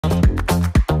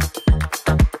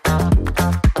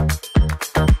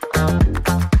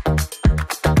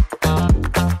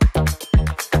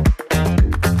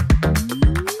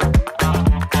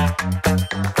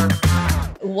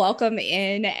welcome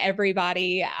in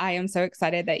everybody. I am so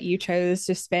excited that you chose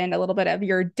to spend a little bit of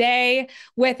your day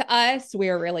with us. We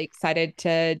are really excited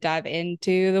to dive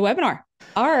into the webinar.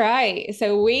 All right.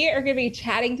 So we are going to be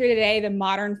chatting through today the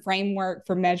modern framework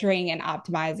for measuring and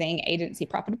optimizing agency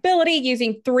profitability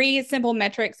using three simple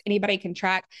metrics anybody can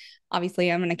track.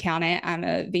 Obviously, I'm an accountant. I'm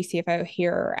a VCFO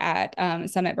here at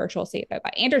Summit Virtual CFO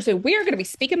by Andrew. So we are going to be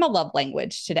speaking my love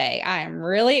language today. I am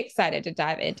really excited to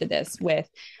dive into this with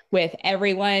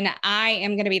everyone. I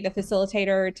am going to be the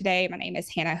facilitator today. My name is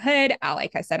Hannah Hood.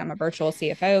 Like I said, I'm a virtual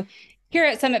CFO here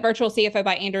at Summit Virtual CFO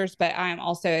by Anders, but I'm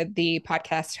also the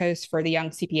podcast host for the Young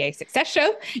CPA Success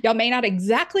Show. Y'all may not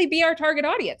exactly be our target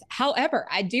audience. However,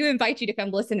 I do invite you to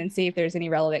come listen and see if there's any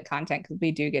relevant content because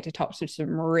we do get to talk to some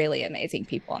really amazing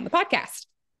people on the podcast.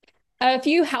 A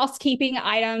few housekeeping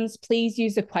items. Please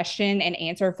use the question and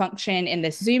answer function in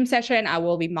this Zoom session. I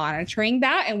will be monitoring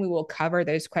that and we will cover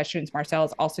those questions. Marcel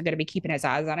is also going to be keeping his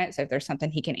eyes on it. So if there's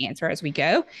something he can answer as we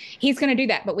go, he's going to do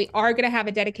that. But we are going to have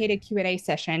a dedicated Q&A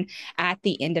session at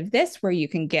the end of this where you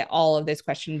can get all of those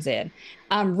questions in.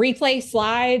 Replay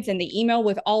slides and the email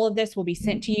with all of this will be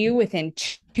sent to you within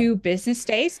 2 business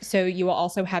days. So you will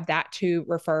also have that to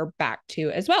refer back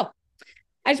to as well.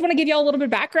 I just want to give you all a little bit of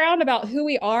background about who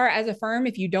we are as a firm.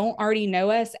 If you don't already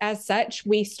know us as such,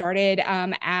 we started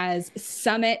as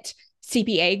Summit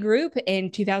CPA Group in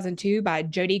 2002 by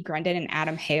Jody Grundon and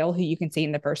Adam Hale, who you can see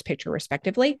in the first picture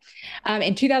respectively.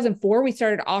 In 2004, we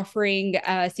started offering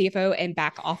CFO and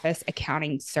back office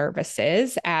accounting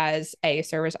services as a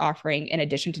service offering in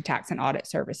addition to tax and audit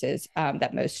services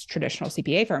that most traditional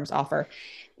CPA firms offer.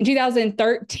 In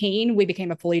 2013, we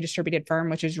became a fully distributed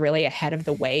firm, which is really ahead of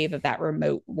the wave of that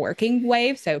remote working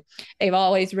wave. So they've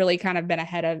always really kind of been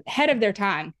ahead of their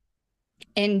time.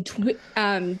 In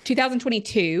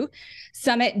 2022,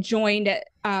 Summit joined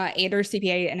Anders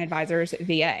CPA and Advisors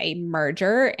via a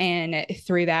merger. And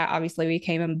through that, obviously, we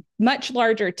became a much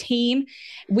larger team.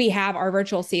 We have our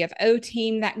virtual CFO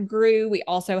team that grew. We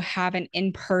also have an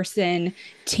in-person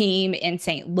team in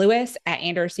St. Louis at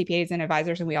Anders CPAs and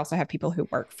Advisors. And we also have people who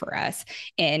work for us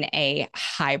in a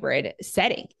hybrid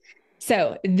setting.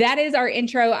 So that is our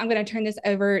intro. I'm going to turn this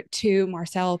over to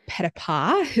Marcel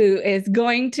Petitpas, who is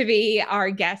going to be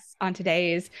our guest on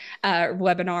today's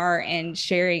webinar and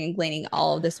sharing and gleaning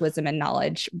all of this wisdom and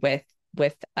knowledge with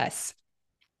us.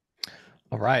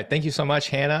 All right. Thank you so much,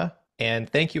 Hannah. And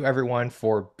thank you everyone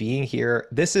for being here.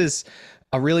 This is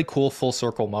a really cool full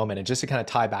circle moment. And just to kind of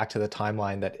tie back to the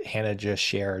timeline that Hannah just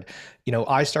shared,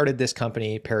 I started this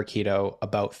company, Parakeeto,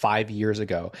 about 5 years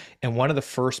ago. And one of the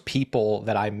first people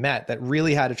that I met that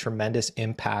really had a tremendous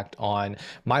impact on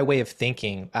my way of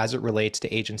thinking as it relates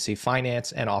to agency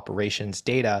finance and operations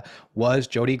data was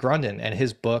Jody Grundon. And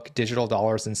his book, Digital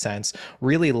Dollars and Cents,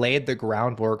 really laid the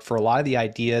groundwork for a lot of the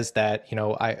ideas that,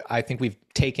 I think we've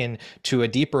taken to a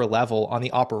deeper level on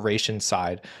the operations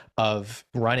side of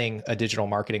running a digital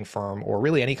marketing firm or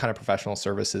really any kind of professional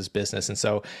services business. And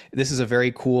so this is a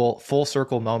very cool full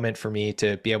circle moment for me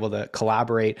to be able to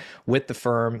collaborate with the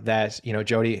firm that,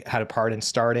 Jody had a part in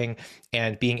starting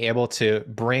and being able to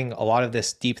bring a lot of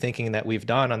this deep thinking that we've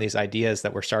done on these ideas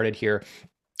that were started here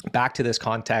back to this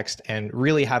context and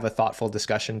really have a thoughtful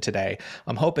discussion today.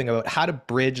 I'm hoping about how to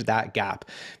bridge that gap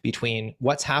between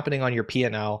what's happening on your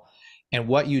P&L and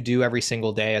what you do every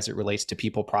single day as it relates to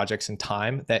people, projects, and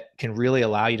time that can really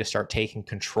allow you to start taking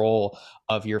control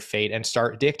of your fate and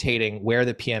start dictating where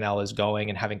the P&L is going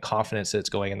and having confidence that it's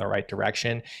going in the right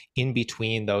direction in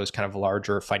between those kind of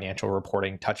larger financial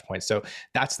reporting touch points. So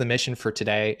that's the mission for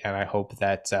today. And I hope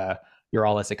that you're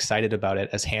all as excited about it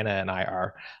as Hannah and I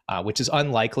are, which is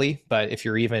unlikely. But if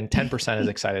you're even 10% as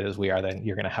excited as we are, then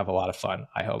you're going to have a lot of fun,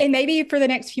 I hope. And maybe for the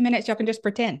next few minutes, y'all can just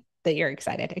pretend that you're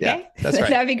excited. Okay. Yeah, that's right.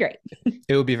 That'd be great.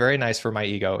 It would be very nice for my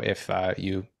ego if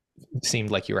you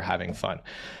seemed like you were having fun.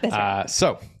 That's right.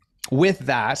 So with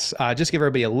that, just give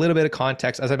everybody a little bit of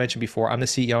context. As I mentioned before, I'm the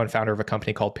CEO and founder of a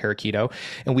company called Parakeeto,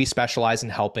 and we specialize in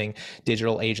helping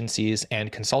digital agencies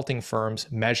and consulting firms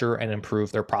measure and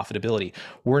improve their profitability.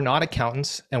 We're not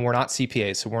accountants and we're not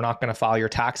CPAs, so we're not going to file your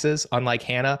taxes. Unlike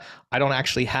Hannah, I don't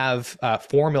actually have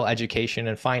formal education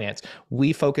in finance.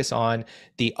 We focus on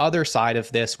the other side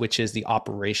of this, which is the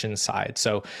operations side.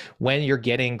 So when you're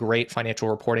getting great financial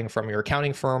reporting from your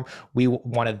accounting firm, we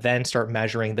want to then start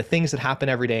measuring the things that happen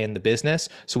every day in the business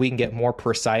so we can get more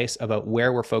precise about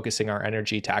where we're focusing our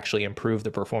energy to actually improve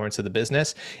the performance of the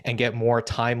business and get more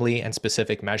timely and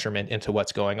specific measurement into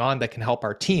what's going on that can help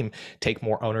our team take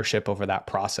more ownership over that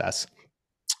process.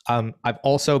 I've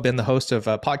also been the host of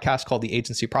a podcast called the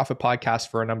Agency Profit Podcast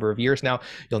for a number of years now.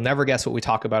 You'll never guess what we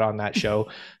talk about on that show.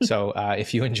 So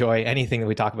if you enjoy anything that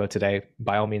we talk about today,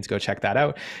 by all means, go check that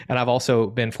out. And I've also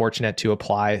been fortunate to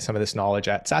apply some of this knowledge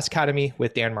at SaaS Academy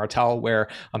with Dan Martell, where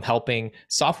I'm helping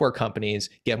software companies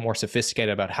get more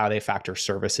sophisticated about how they factor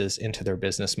services into their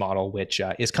business model, which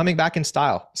is coming back in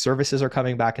style. Services are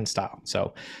coming back in style.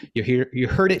 So you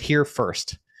heard it here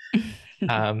first.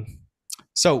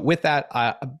 So with that,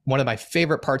 one of my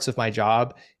favorite parts of my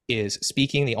job is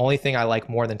speaking. The only thing I like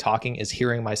more than talking is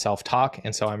hearing myself talk.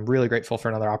 And so I'm really grateful for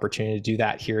another opportunity to do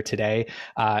that here today.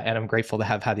 And I'm grateful to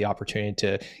have had the opportunity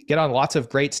to get on lots of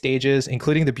great stages,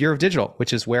 including the Bureau of Digital,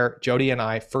 which is where Jody and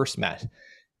I first met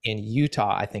in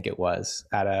Utah, I think it was,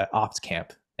 at a ops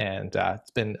camp. And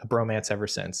it's been a bromance ever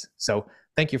since. So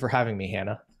thank you for having me,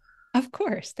 Hannah. Of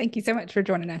course. Thank you so much for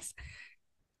joining us.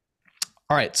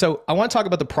 All right. So I want to talk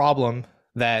about the problem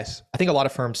that I think a lot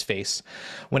of firms face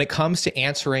when it comes to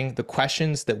answering the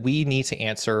questions that we need to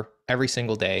answer every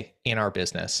single day in our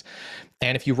business.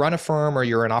 And if you run a firm or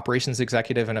you're an operations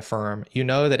executive in a firm, you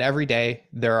know that every day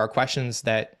there are questions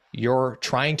that you're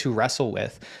trying to wrestle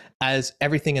with as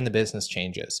everything in the business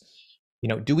changes.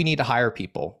 Do we need to hire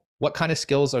people? What kind of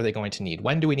skills are they going to need?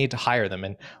 When do we need to hire them?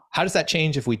 And how does that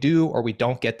change if we do or we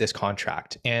don't get this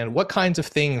contract? And what kinds of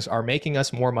things are making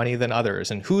us more money than others?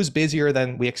 And who's busier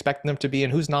than we expect them to be?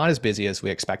 And who's not as busy as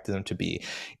we expect them to be?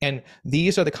 And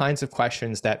these are the kinds of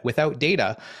questions that without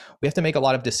data, we have to make a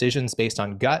lot of decisions based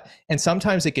on gut. And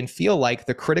sometimes it can feel like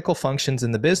the critical functions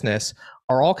in the business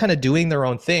are all kind of doing their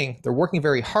own thing. They're working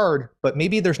very hard, but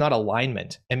maybe there's not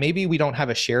alignment. And maybe we don't have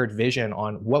a shared vision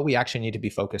on what we actually need to be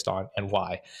focused on and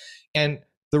why. And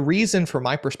the reason from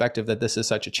my perspective that this is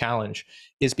such a challenge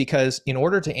is because in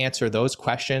order to answer those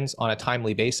questions on a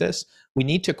timely basis, we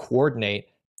need to coordinate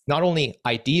not only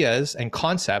ideas and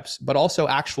concepts, but also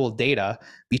actual data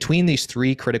between these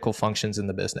three critical functions in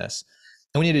the business.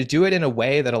 And we need to do it in a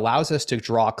way that allows us to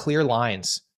draw clear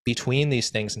lines between these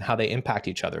things and how they impact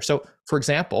each other. So for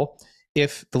example,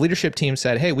 if the leadership team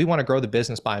said, hey, we want to grow the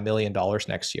business by $1 million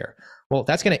next year, well,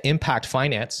 that's going to impact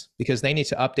finance because they need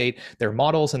to update their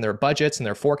models and their budgets and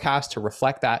their forecasts to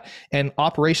reflect that. And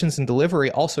operations and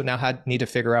delivery also now need to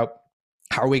figure out,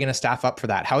 how are we going to staff up for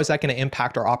that? How is that going to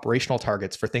impact our operational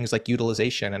targets for things like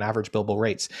utilization and average billable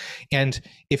rates? And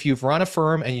if you've run a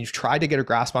firm and you've tried to get a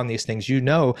grasp on these things, you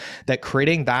know that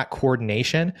creating that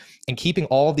coordination and keeping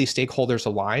all of these stakeholders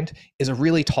aligned is a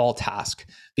really tall task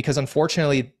because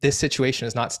unfortunately, this situation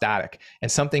is not static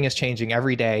and something is changing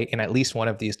every day in at least one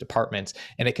of these departments.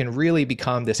 And it can really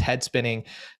become this head spinning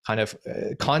kind of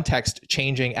context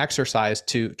changing exercise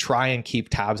to try and keep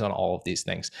tabs on all of these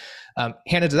things.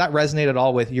 Hannah, does that resonate at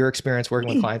all with your experience working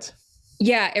with clients?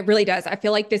 Yeah, it really does. I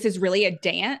feel like this is really a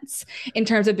dance in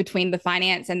terms of between the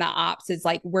finance and the ops. Is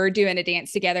like we're doing a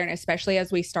dance together. And especially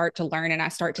as we start to learn and I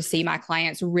start to see my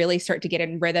clients really start to get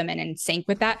in rhythm and in sync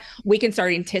with that, we can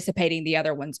start anticipating the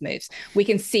other one's moves. We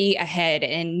can see ahead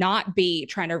and not be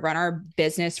trying to run our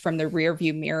business from the rear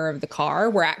view mirror of the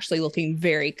car. We're actually looking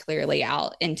very clearly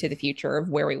out into the future of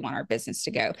where we want our business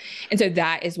to go. And so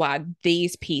that is why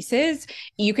these pieces,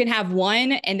 you can have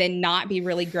one and then not be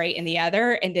really great in the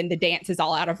other. And then the dance is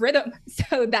all out of rhythm.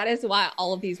 So that is why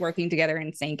all of these working together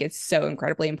in sync is so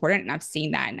incredibly important. And I've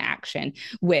seen that in action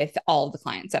with all of the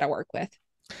clients that I work with.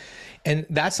 And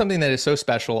that's something that is so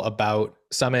special about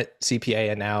Summit CPA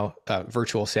and now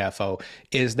Virtual CFO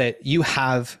is that you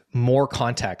have more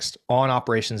context on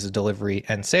operations and delivery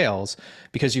and sales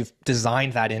because you've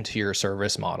designed that into your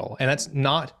service model. And that's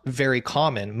not very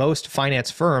common. Most finance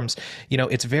firms,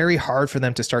 it's very hard for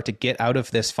them to start to get out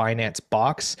of this finance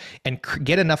box and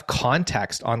get enough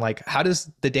context on like, how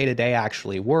does the day-to-day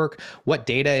actually work? What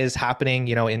data is happening,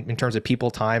 in terms of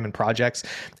people, time, and projects.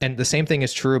 And the same thing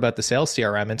is true about the sales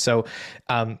CRM. And so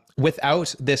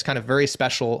without this kind of very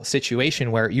special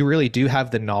situation where you really do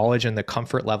have the knowledge and the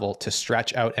comfort level to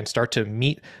stretch out and start to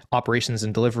meet operations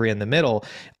and delivery in the middle,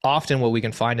 often what we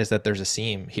can find is that there's a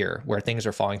seam here where things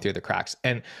are falling through the cracks.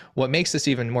 And what makes this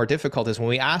even more difficult is when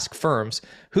we ask firms,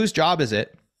 whose job is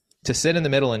it to sit in the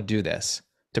middle and do this?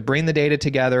 To bring the data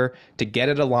together, to get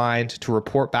it aligned, to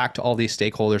report back to all these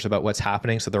stakeholders about what's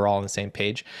happening so they're all on the same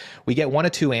page, we get one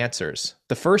of two answers.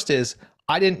 The first is,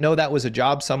 I didn't know that was a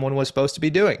job someone was supposed to be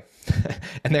doing.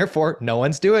 And therefore, no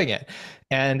one's doing it.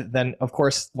 And then, of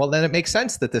course, well, then it makes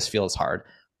sense that this feels hard.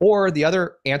 Or the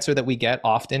other answer that we get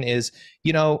often is,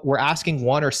 we're asking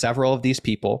one or several of these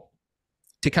people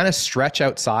to kind of stretch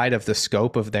outside of the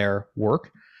scope of their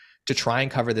work to try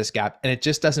and cover this gap. And it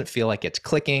just doesn't feel like it's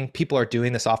clicking. People are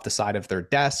doing this off the side of their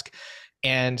desk.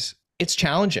 And it's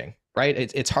challenging. right?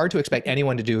 It's hard to expect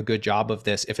anyone to do a good job of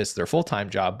this if it's their full-time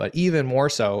job, but even more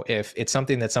so if it's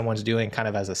something that someone's doing kind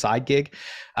of as a side gig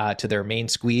to their main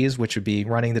squeeze, which would be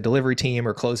running the delivery team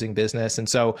or closing business. And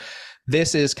so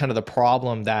this is kind of the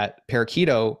problem that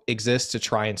Parakeeto exists to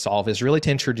try and solve, is really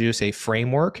to introduce a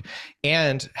framework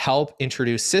and help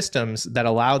introduce systems that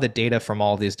allow the data from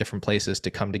all these different places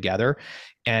to come together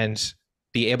and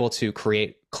be able to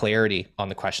create clarity on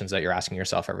the questions that you're asking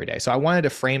yourself every day. So I wanted to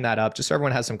frame that up just so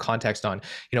everyone has some context on,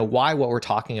 why what we're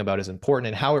talking about is important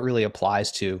and how it really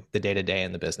applies to the day-to-day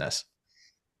in the business.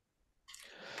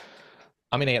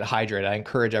 I'm going to get hydrated. I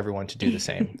encourage everyone to do the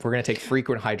same. We're going to take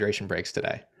frequent hydration breaks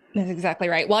today. That's exactly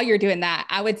right. While you're doing that,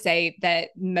 I would say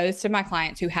that most of my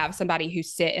clients who have somebody who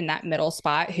sit in that middle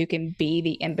spot, who can be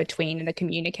the in-between and the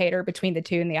communicator between the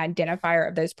two and the identifier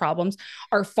of those problems,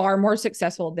 are far more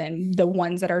successful than the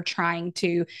ones that are trying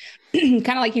to kind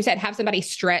of, like you said, have somebody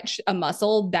stretch a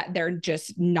muscle that they're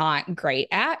just not great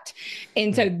at.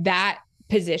 And so that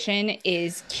position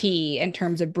is key in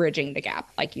terms of bridging the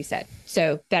gap, like you said.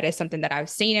 So that is something that I've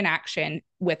seen in action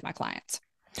with my clients.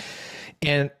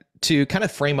 And to kind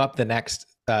of frame up the next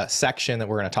section that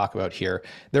we're going to talk about here,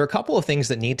 there are a couple of things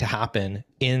that need to happen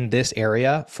in this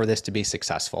area for this to be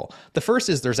successful. The first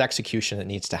is there's execution that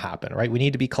needs to happen, right? We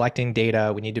need to be collecting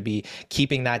data. We need to be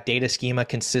keeping that data schema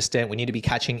consistent. We need to be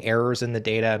catching errors in the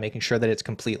data, making sure that it's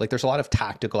complete. Like, there's a lot of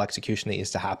tactical execution that needs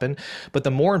to happen. But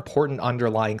the more important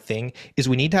underlying thing is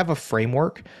we need to have a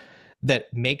framework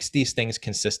that makes these things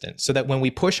consistent so that when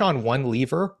we push on one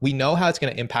lever, we know how it's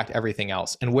going to impact everything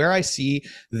else. And where I see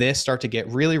this start to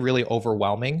get really, really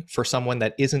overwhelming for someone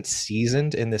that isn't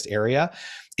seasoned in this area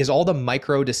is all the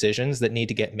micro decisions that need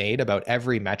to get made about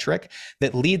every metric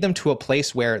that lead them to a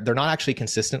place where they're not actually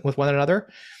consistent with one another.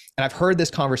 And I've heard this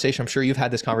conversation, I'm sure you've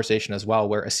had this conversation as well,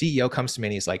 where a CEO comes to me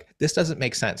and he's like, this doesn't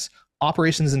make sense.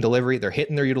 Operations and delivery, they're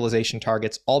hitting their utilization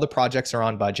targets. All the projects are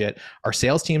on budget. Our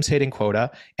sales team's hitting quota.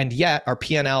 And yet our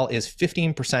P&L is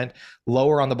 15%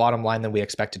 lower on the bottom line than we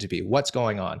expect it to be. What's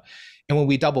going on? And when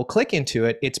we double click into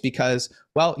it, it's because,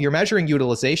 well, you're measuring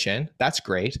utilization. That's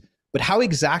great. But how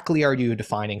exactly are you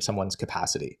defining someone's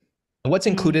capacity? And what's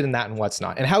included in that and what's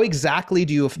not? And how exactly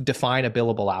do you define a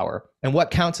billable hour? And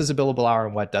what counts as a billable hour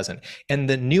and what doesn't? And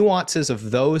the nuances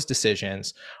of those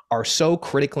decisions are so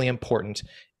critically important.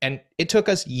 And it took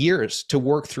us years to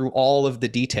work through all of the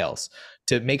details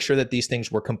to make sure that these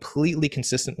things were completely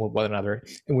consistent with one another.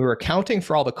 And we were accounting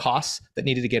for all the costs that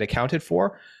needed to get accounted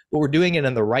for, but we're doing it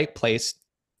in the right place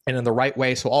and in the right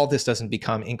way, so all of this doesn't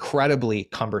become incredibly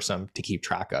cumbersome to keep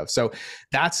track of. So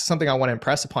that's something I want to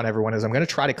impress upon everyone, is I'm going to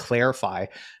try to clarify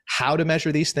how to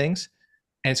measure these things.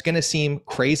 And it's going to seem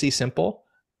crazy simple,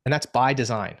 and that's by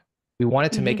design. We want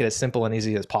it to make it as simple and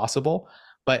easy as possible,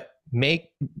 but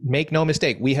make no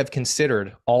mistake, we have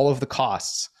considered all of the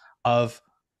costs of,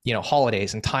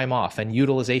 holidays and time off and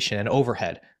utilization and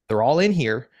overhead. They're all in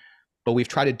here. But we've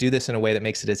tried to do this in a way that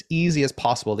makes it as easy as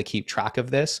possible to keep track of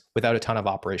this without a ton of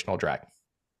operational drag.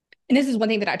 And this is one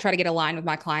thing that I try to get aligned with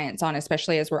my clients on,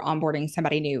 especially as we're onboarding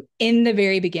somebody new. In the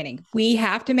very beginning, we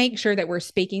have to make sure that we're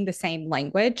speaking the same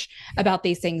language about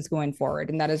these things going forward.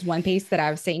 And that is one piece that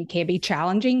I've seen can be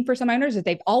challenging for some owners, is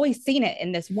they've always seen it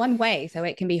in this one way. So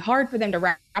it can be hard for them to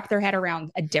wrap their head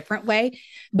around a different way.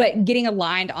 But getting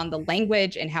aligned on the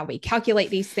language and how we calculate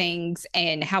these things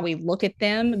and how we look at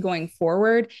them going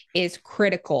forward is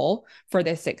critical for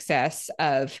the success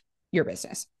of your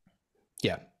business.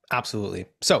 Yeah. Absolutely.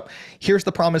 So here's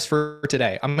the promise for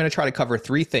today. I'm going to try to cover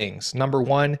 3 things. Number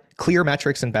 1, clear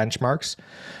metrics and benchmarks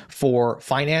for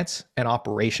finance and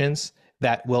operations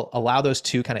that will allow those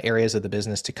two kind of areas of the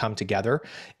business to come together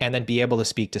and then be able to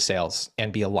speak to sales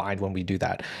and be aligned when we do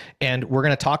that. And we're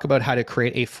going to talk about how to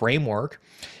create a framework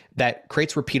that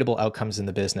creates repeatable outcomes in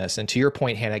the business. And to your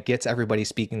point, Hannah, it gets everybody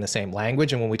speaking the same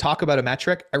language. And when we talk about a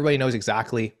metric, everybody knows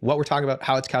exactly what we're talking about,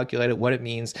 how it's calculated, what it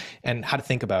means, and how to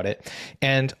think about it.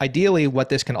 And ideally, what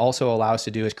this can also allow us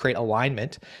to do is create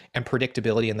alignment and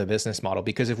predictability in the business model.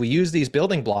 Because if we use these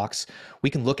building blocks, we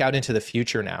can look out into the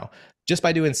future now. Just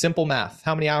by doing simple math,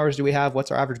 how many hours do we have?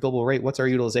 What's our average billable rate? What's our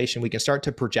utilization? We can start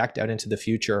to project out into the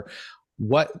future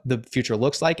what the future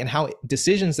looks like and how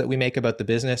decisions that we make about the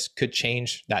business could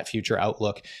change that future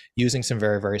outlook using some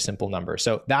very, very simple numbers.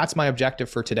 So that's my objective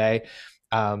for today.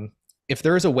 If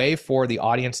there is a way for the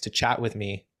audience to chat with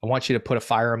me, I want you to put a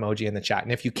fire emoji in the chat.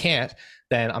 And if you can't,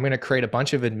 then I'm going to create a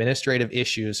bunch of administrative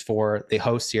issues for the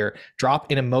hosts here.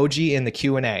 Drop an emoji in the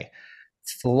Q&A.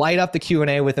 Light up the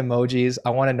Q&A with emojis.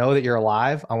 I want to know that you're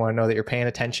alive. I want to know that you're paying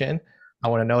attention. I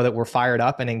want to know that we're fired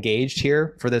up and engaged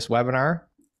here for this webinar.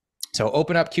 So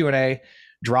open up Q&A,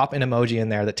 drop an emoji in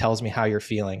there that tells me how you're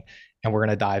feeling. and we're going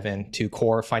to dive into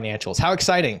core financials. How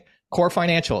exciting! Core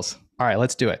financials. All right,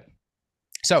 let's do it.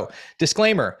 So,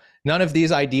 disclaimer, none of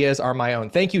these ideas are my own.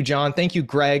 Thank you, John. Thank you,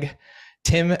 Greg.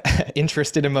 Tim,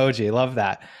 interested emoji. Love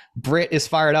that. Britt is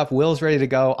fired up. Will's ready to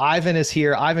go. Ivan is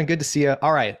here. Ivan, good to see you.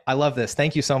 All right, I love this.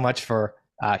 Thank you so much for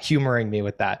humoring me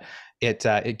with that.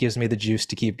 It gives me the juice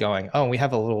to keep going. Oh, and we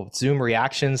have a little Zoom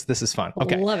reactions. This is fun.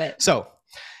 Okay, love it. So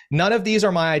none of these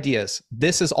are my ideas.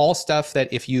 This is all stuff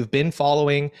that if you've been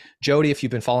following Jody, if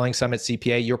you've been following Summit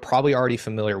CPA, you're probably already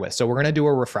familiar with. So we're going to do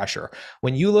a refresher.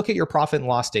 When you look at your profit and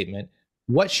loss statement,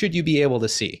 what should you be able to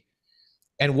see?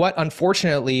 And what,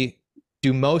 unfortunately,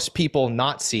 do most people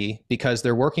not see because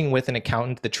they're working with an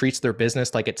accountant that treats their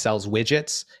business like it sells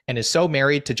widgets and is so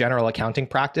married to general accounting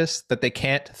practice that they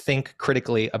can't think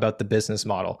critically about the business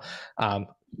model.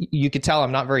 You could tell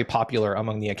I'm not very popular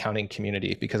among the accounting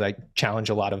community because I challenge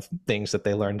a lot of things that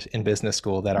they learned in business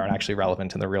school that aren't actually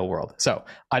relevant in the real world. So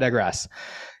I digress.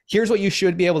 Here's what you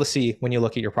should be able to see when you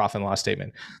look at your profit and loss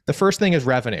statement. The first thing is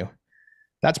revenue.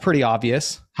 That's pretty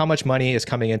obvious. How much money is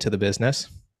coming into the business?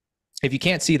 If you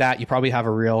can't see that, you probably have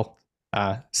a real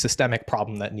systemic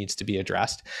problem that needs to be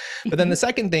addressed. But then the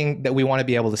second thing that we want to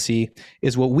be able to see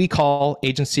is what we call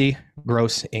agency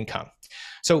gross income.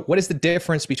 So what is the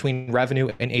difference between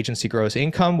revenue and agency gross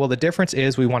income? Well, the difference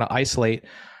is we want to isolate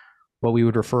what we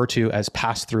would refer to as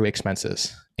pass-through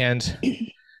expenses. And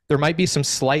there might be some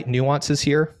slight nuances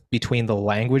here between the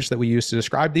language that we use to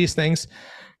describe these things,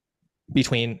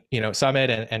 between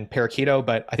Summit and Parakeeto,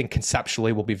 but I think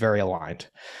conceptually we'll be very aligned.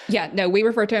 Yeah, no, we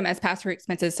refer to them as pass-through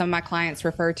expenses. Some of my clients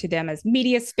refer to them as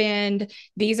media spend.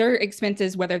 These are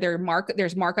expenses, whether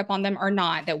there's markup on them or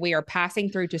not, that we are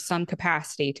passing through to some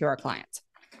capacity to our clients.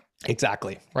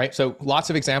 Exactly, right? So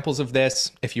lots of examples of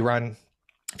this. If you run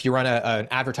an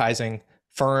advertising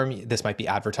firm, this might be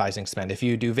advertising spend. If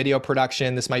you do video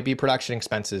production, this might be production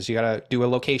expenses. You got to do a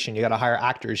location, you got to hire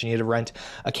actors, you need to rent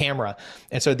a camera.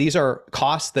 And so these are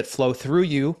costs that flow through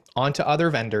you onto other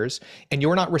vendors, and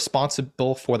you're not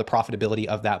responsible for the profitability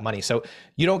of that money. So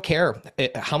you don't care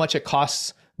how much it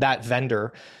costs that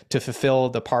vendor to fulfill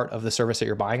the part of the service that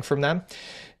you're buying from them.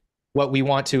 What we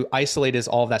want to isolate is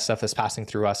all of that stuff that's passing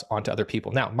through us onto other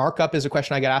people. Now, markup is a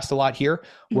question I get asked a lot here.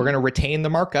 Mm-hmm. We're going to retain the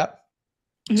markup.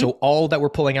 Mm-hmm. So all that we're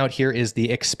pulling out here is the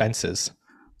expenses.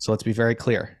 So let's be very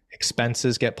clear.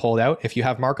 Expenses get pulled out. If you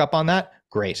have markup on that,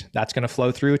 great. That's going to flow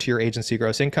through to your agency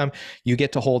gross income. You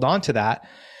get to hold on to that.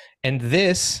 And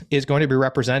this is going to be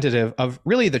representative of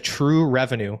really the true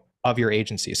revenue of your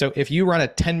agency. So if you run a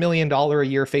 $10 million a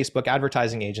year Facebook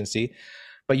advertising agency,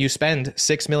 but you spend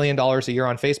 $6 million a year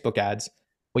on Facebook ads,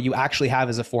 what you actually have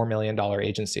is a $4 million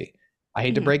agency. I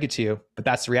hate to break it to you, but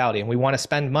that's the reality. And we want to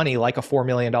spend money like a $4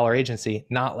 million agency,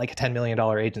 not like a $10 million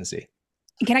agency.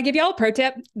 Can I give y'all a pro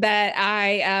tip that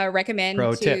I recommend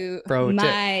to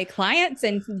my clients?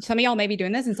 And some of y'all may be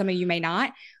doing this and some of you may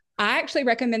not. I actually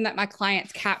recommend that my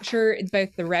clients capture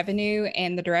both the revenue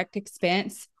and the direct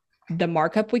expense, the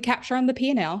markup we capture on the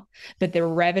P&L, but the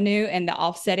revenue and the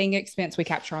offsetting expense we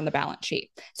capture on the balance sheet.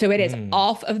 So it is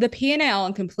off of the P&L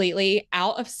and completely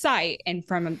out of sight. And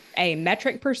from a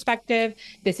metric perspective,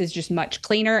 this is just much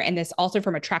cleaner. And this also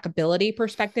from a trackability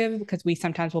perspective, because we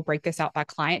sometimes will break this out by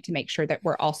client to make sure that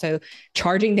we're also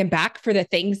charging them back for the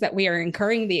things that we are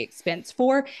incurring the expense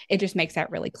for. It just makes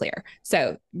that really clear.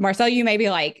 So Marcel, you may be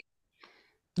like,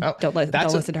 don't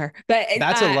listen to her. But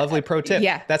that's a lovely pro tip.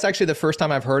 Yeah. That's actually the first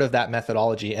time I've heard of that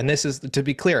methodology. And this is, to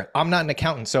be clear, I'm not an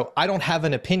accountant, so I don't have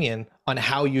an opinion on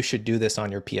how you should do this on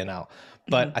your P&L.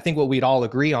 But I think what we'd all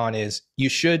agree on is you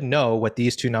should know what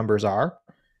these two numbers are.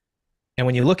 And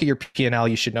when you look at your P&L,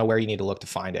 you should know where you need to look to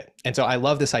find it. And so I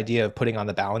love this idea of putting on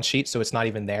the balance sheet so it's not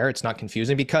even there. It's not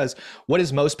confusing, because what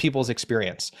is most people's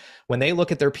experience? When they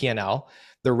look at their P&L,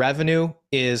 the revenue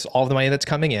is all the money that's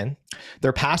coming in.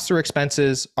 Their pass-through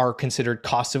expenses are considered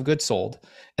cost of goods sold.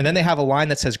 And then they have a line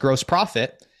that says gross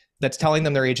profit that's telling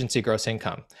them their agency gross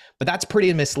income. But that's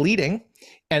pretty misleading.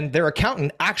 And their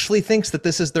accountant actually thinks that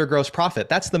this is their gross profit.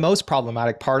 That's the most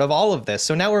problematic part of all of this.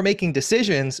 So now we're making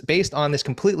decisions based on this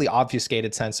completely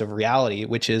obfuscated sense of reality,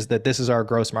 which is that this is our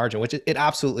gross margin, which it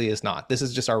absolutely is not. This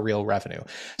is just our real revenue.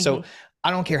 So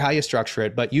I don't care how you structure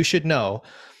it, but you should know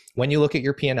when you look at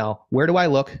your P&L, where do I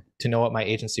look to know what my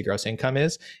agency gross income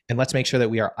is? And let's make sure that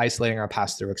we are isolating our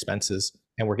pass-through expenses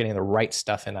and we're getting the right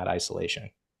stuff in that isolation.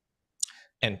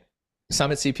 And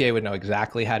Summit CPA would know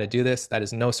exactly how to do this. That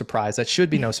is no surprise. That should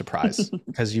be no surprise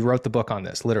because you wrote the book on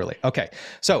this, literally. Okay,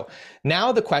 so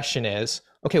now the question is,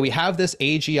 okay, we have this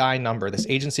AGI number, this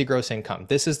agency gross income.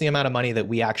 This is the amount of money that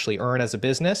we actually earn as a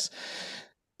business.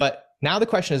 But now the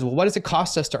question is, well, what does it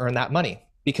cost us to earn that money?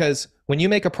 Because when you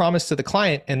make a promise to the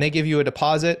client and they give you a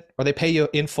deposit or they pay you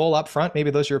in full upfront, maybe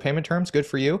those are your payment terms, good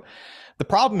for you. The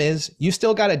problem is you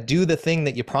still got to do the thing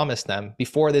that you promised them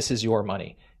before this is your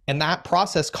money. And that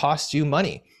process costs you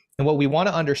money. And what we want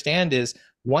to understand is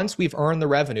once we've earned the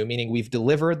revenue, meaning we've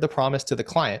delivered the promise to the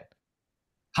client,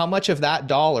 how much of that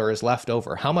dollar is left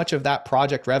over? How much of that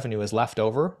project revenue is left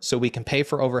over so we can pay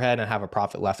for overhead and have a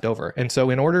profit left over? And so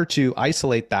in order to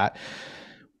isolate that,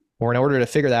 or in order to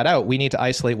figure that out, we need to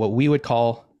isolate what we would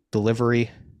call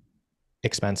delivery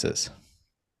expenses.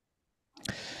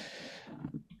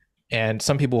 And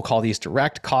some people will call these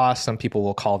direct costs. Some people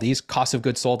will call these cost of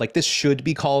goods sold. Like this should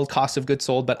be called cost of goods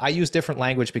sold, but I use different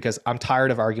language because I'm tired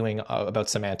of arguing about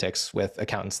semantics with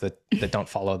accountants that don't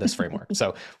follow this framework.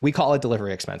 So we call it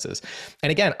delivery expenses.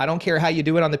 And again, I don't care how you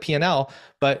do it on the P&L,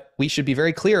 but we should be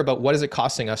very clear about what is it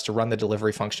costing us to run the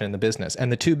delivery function in the business. And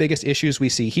the two biggest issues we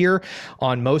see here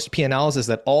on most P&Ls is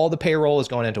that all the payroll is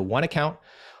going into one account.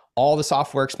 All the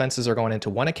software expenses are going into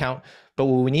one account. But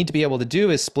what we need to be able to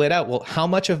do is split out, well, how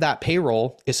much of that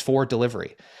payroll is for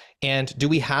delivery? And do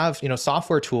we have,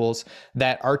 software tools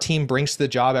that our team brings to the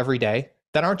job every day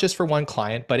that aren't just for one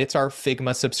client, but it's our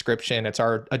Figma subscription, it's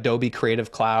our Adobe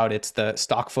Creative Cloud, it's the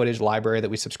stock footage library that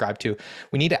we subscribe to.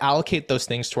 We need to allocate those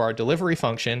things to our delivery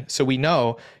function so we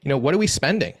know, what are we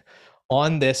spending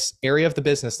on this area of the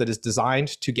business that is designed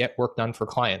to get work done for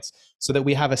clients so that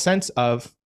we have a sense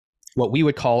of what we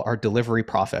would call our delivery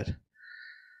profit.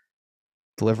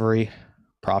 Delivery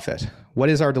profit. What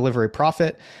is our delivery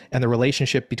profit? And the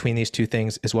relationship between these two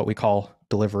things is what we call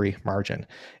delivery margin.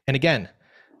 And again,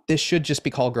 this should just be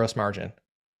called gross margin.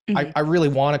 Mm-hmm. I really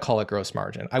want to call it gross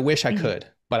margin. I wish I could,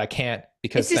 but I can't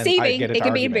because it's deceiving. It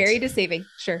can be very deceiving.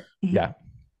 Sure. Mm-hmm. Yeah,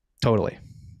 totally.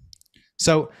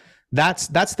 So that's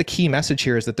the key message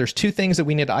here is that there's two things that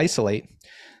we need to isolate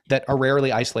that are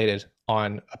rarely isolated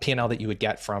on a P&L that you would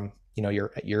get from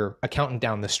your accountant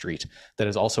down the street that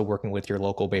is also working with your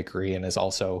local bakery and is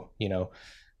also,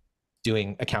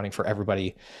 doing accounting for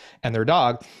everybody and their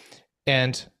dog.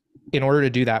 And in order to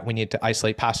do that, we need to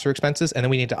isolate pass-through expenses, and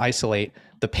then we need to isolate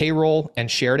the payroll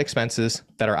and shared expenses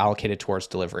that are allocated towards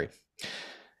delivery.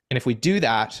 And if we do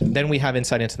that, then we have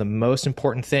insight into the most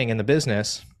important thing in the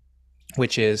business,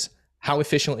 which is how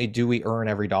efficiently do we earn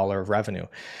every dollar of revenue?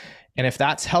 And if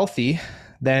that's healthy,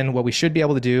 then what we should be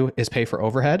able to do is pay for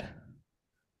overhead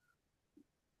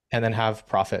and then have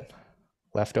profit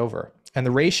left over. And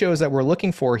the ratios that we're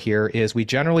looking for here is we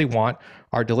generally want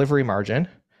our delivery margin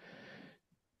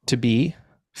to be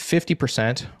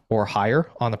 50% or higher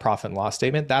on the profit and loss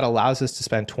statement. That allows us to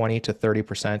spend 20 to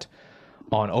 30%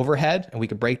 on overhead. And we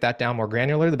could break that down more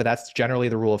granularly, but that's generally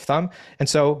the rule of thumb. And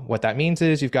so what that means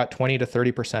is you've got 20 to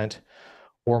 30%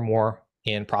 or more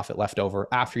in profit left over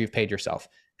after you've paid yourself.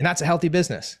 And that's a healthy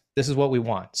business. This is what we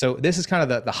want. So this is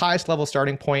kind of the highest level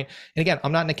starting point. And again,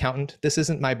 I'm not an accountant. This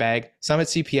isn't my bag. Summit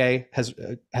CPA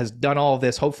has done all of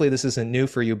this. Hopefully this isn't new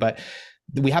for you, but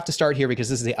we have to start here because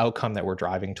this is the outcome that we're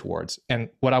driving towards. And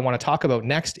what I want to talk about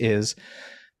next is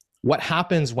what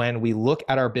happens when we look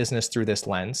at our business through this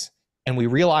lens and we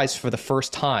realize for the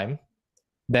first time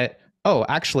that, oh,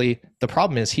 actually the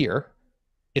problem is here.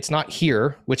 It's not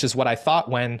here, which is what I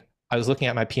thought when I was looking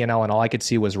at my P&L and all I could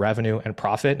see was revenue and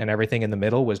profit, and everything in the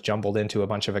middle was jumbled into a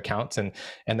bunch of accounts. And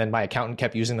then my accountant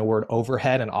kept using the word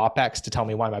overhead and OpEx to tell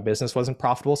me why my business wasn't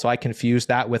profitable. So I confused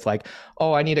that with like,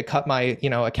 oh, I need to cut my,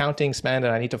 accounting spend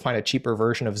and I need to find a cheaper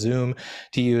version of Zoom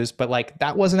to use. But like,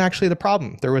 that wasn't actually the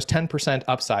problem. There was 10%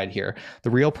 upside here. The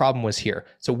real problem was here.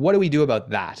 So what do we do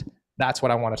about that? That's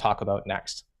what I want to talk about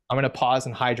next. I'm going to pause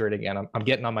and hydrate again. I'm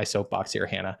getting on my soapbox here,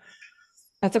 Hannah.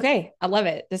 That's okay. I love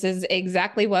it. This is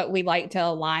exactly what we like to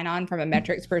align on from a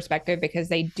metrics perspective, because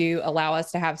they do allow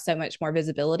us to have so much more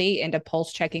visibility into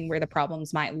pulse checking where the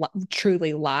problems might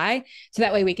truly lie. So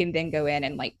that way we can then go in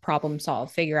and like problem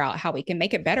solve, figure out how we can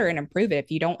make it better and improve it. If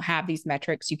you don't have these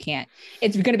metrics,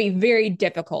 it's going to be very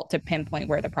difficult to pinpoint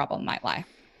where the problem might lie.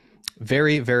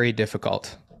 Very, very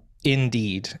difficult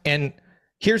indeed. And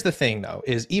here's the thing though,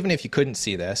 is even if you couldn't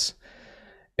see this,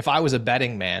 if I was a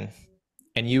betting man,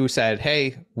 and you said,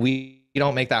 hey, we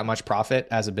don't make that much profit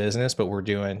as a business, but we're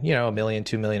doing, $1 million,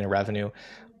 $2 million in revenue,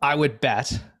 I would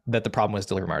bet that the problem was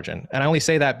delivery margin. And I only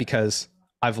say that because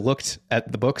I've looked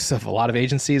at the books of a lot of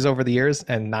agencies over the years,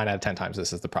 and 9 out of 10 times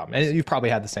this is the problem. And you've probably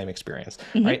had the same experience,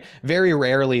 right? Very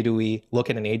rarely do we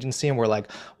look at an agency and we're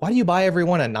like, why do you buy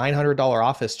everyone a $900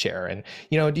 office chair? And,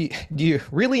 do you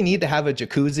really need to have a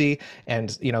jacuzzi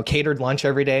and, catered lunch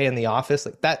every day in the office?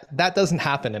 Like that doesn't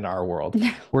happen in our world.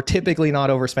 We're typically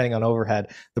not overspending on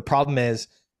overhead. The problem is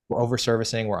we're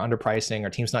overservicing, we're underpricing,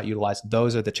 our team's not utilized.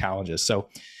 Those are the challenges. So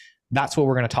that's what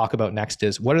we're going to talk about next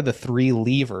is what are the 3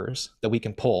 levers that we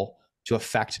can pull to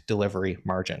affect delivery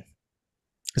margin.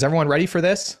 Is everyone ready for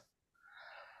this?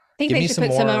 I think they should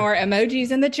put some more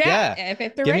emojis in the chat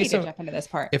if they're ready to jump into this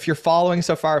part. If you're following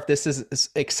so far, if this is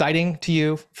exciting to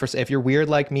you, if you're weird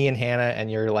like me and Hannah and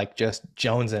you're like just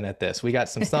jonesing at this, we got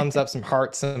some thumbs up, some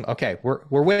hearts, okay,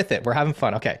 we're with it. We're having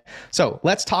fun. Okay, so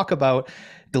let's talk about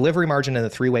delivery margin and the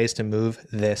 3 ways to move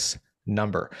this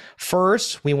number.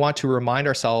 First, we want to remind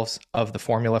ourselves of the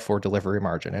formula for delivery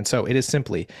margin. And so it is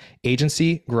simply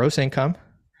agency gross income,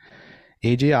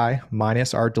 AGI,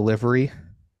 minus our delivery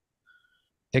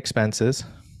expenses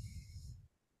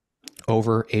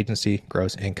over agency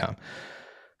gross income.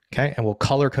 Okay, and we'll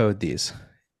color code these.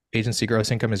 Agency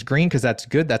gross income is green because that's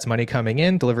good. That's money coming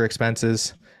in. Delivery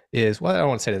expenses is, well, I don't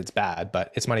want to say that it's bad,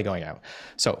 but it's money going out.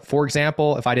 So for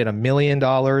example, if I did $1 million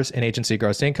in agency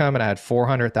gross income and I had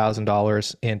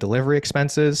 $400,000 in delivery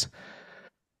expenses,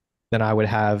 then I would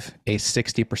have a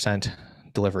 60%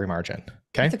 delivery margin.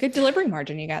 Okay. It's a good delivery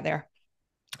margin you got there.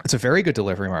 It's a very good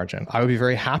delivery margin. I would be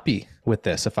very happy with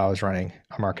this if I was running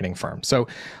a marketing firm. So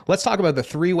let's talk about the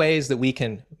 3 ways that we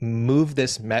can move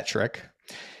this metric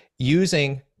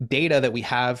using data that we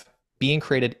have being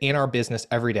created in our business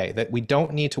every day, that we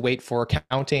don't need to wait for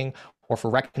accounting or for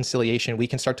reconciliation. We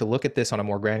can start to look at this on a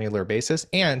more granular basis.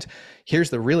 And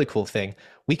here's the really cool thing.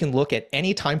 We can look at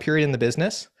any time period in the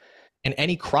business and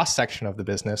any cross section of the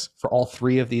business for all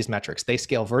 3 of these metrics. They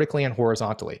scale vertically and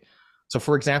horizontally. So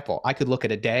for example, I could look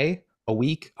at a day, a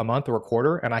week, a month, or a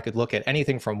quarter, and I could look at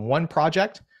anything from one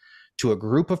project to a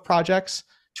group of projects,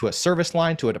 to a service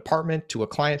line, to a department, to a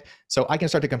client. So I can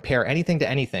start to compare anything to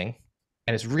anything.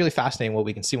 And it's really fascinating what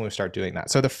we can see when we start doing that.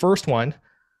 So the first one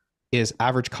is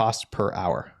average cost per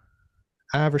hour.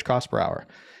 Average cost per hour.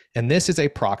 And this is a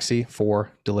proxy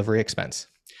for delivery expense.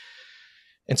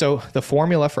 And so the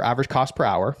formula for average cost per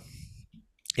hour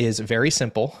is very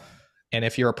simple. And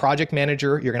if you're a project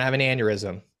manager, you're going to have an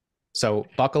aneurysm. So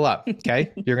buckle up,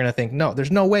 okay? You're going to think, no,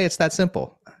 there's no way it's that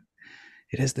simple.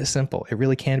 It is this simple. It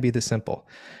really can be this simple,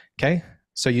 okay?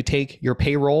 So you take your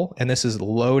payroll, and this is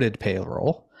loaded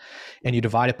payroll, and you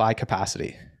divide it by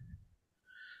capacity,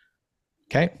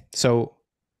 okay? So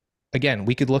again,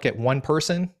 we could look at one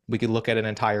person. We could look at an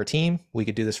entire team. We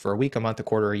could do this for a week, a month, a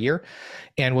quarter, a year.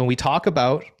 And when we talk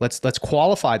about, let's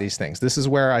qualify these things. This is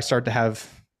where I start to have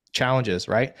challenges,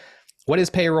 right? What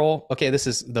is payroll? Okay, this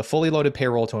is the fully loaded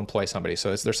payroll to employ somebody.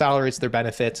 So it's their salaries, their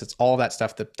benefits, it's all that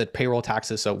stuff, that payroll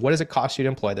taxes. So what does it cost you to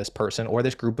employ this person or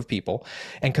this group of people?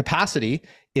 And capacity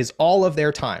is all of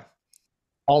their time,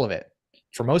 all of it.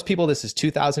 For most people, this is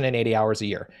 2,080 hours a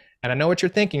year. And I know what you're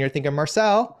thinking. You're thinking,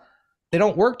 Marcel, they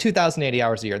don't work 2,080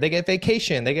 hours a year. They get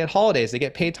vacation, they get holidays, they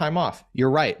get paid time off.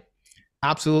 You're right.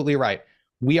 Absolutely right.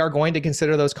 We are going to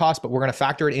consider those costs, but we're going to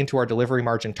factor it into our delivery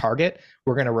margin target.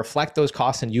 We're going to reflect those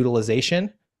costs in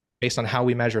utilization based on how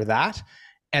we measure that.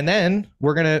 And then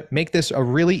we're going to make this a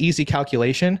really easy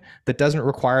calculation that doesn't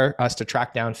require us to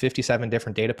track down 57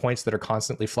 different data points that are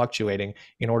constantly fluctuating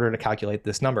in order to calculate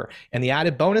this number. And the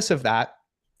added bonus of that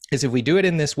is if we do it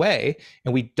in this way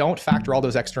and we don't factor all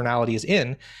those externalities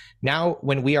in, now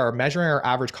when we are measuring our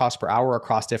average cost per hour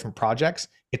across different projects,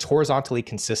 it's horizontally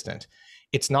consistent.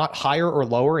 It's not higher or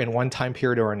lower in one time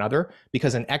period or another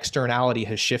because an externality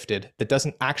has shifted that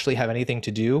doesn't actually have anything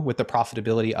to do with the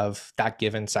profitability of that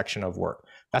given section of work.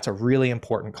 That's a really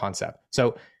important concept.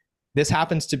 So this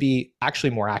happens to be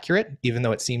actually more accurate, even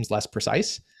though it seems less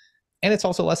precise, and it's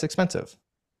also less expensive.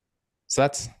 So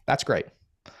that's great.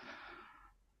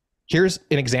 Here's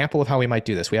an example of how we might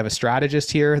do this. We have a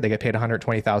strategist here. They get paid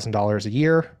 $120,000 a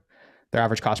year. Their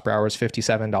average cost per hour is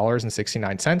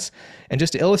 $57.69. And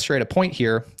just to illustrate a point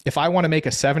here, if I want to make a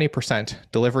 70%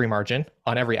 delivery margin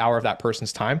on every hour of that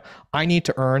person's time, I need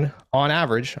to earn, on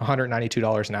average,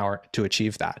 $192 an hour to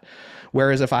achieve that.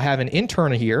 Whereas if I have an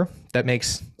intern here that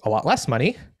makes a lot less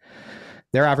money,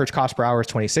 their average cost per hour is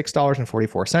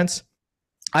 $26.44.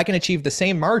 I can achieve the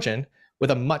same margin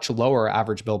with a much lower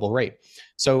average billable rate.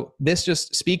 So this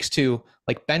just speaks to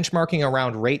like benchmarking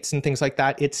around rates and things like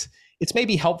that. It's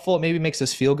maybe helpful, it maybe makes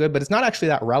us feel good, but it's not actually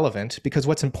that relevant because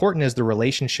what's important is the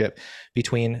relationship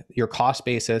between your cost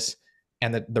basis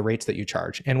and the rates that you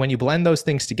charge. And when you blend those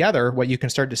things together, what you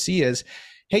can start to see is,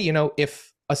 hey, you know,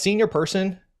 if a senior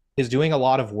person is doing a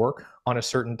lot of work on a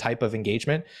certain type of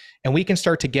engagement, and we can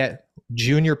start to get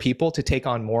junior people to take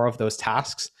on more of those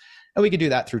tasks, and we can do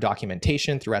that through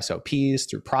documentation, through SOPs,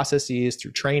 through processes,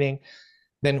 through training,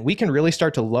 then we can really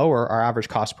start to lower our average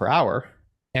cost per hour.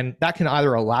 And that can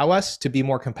either allow us to be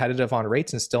more competitive on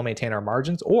rates and still maintain our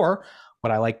margins, or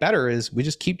what I like better is we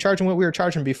just keep charging what we were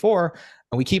charging before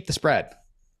and we keep the spread.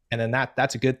 And then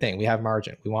that's a good thing. We have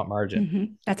margin. We want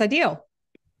margin. That's ideal.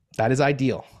 That is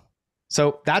ideal.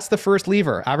 So that's the first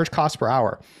lever, average cost per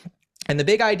hour. And the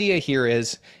big idea here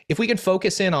is if we can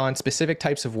focus in on specific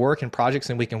types of work and projects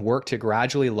and we can work to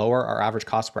gradually lower our average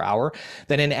cost per hour,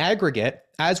 then in aggregate,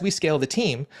 as we scale the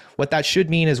team, what that should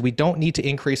mean is we don't need to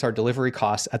increase our delivery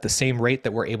costs at the same rate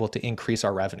that we're able to increase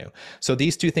our revenue. So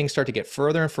these two things start to get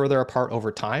further and further apart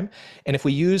over time. And if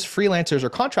we use freelancers or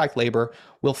contract labor,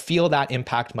 we'll feel that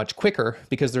impact much quicker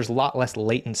because there's a lot less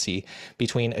latency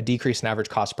between a decrease in average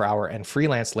cost per hour and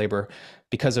freelance labor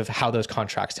because of how those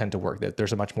contracts tend to work.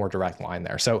 There's a much more direct line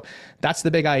there. So that's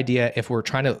the big idea. If we're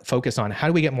trying to focus on how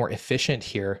do we get more efficient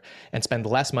here and spend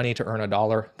less money to earn a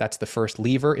dollar, that's the first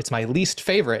lever. It's my least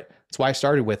favorite. That's why I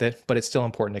started with it, but it's still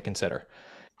important to consider.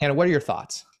 Hannah, what are your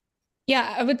thoughts?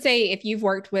 Yeah, I would say if you've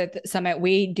worked with Summit,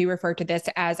 we do refer to this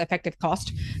as effective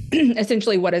cost.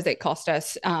 Essentially, what does it cost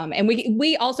us? And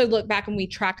we also look back and we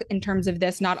track in terms of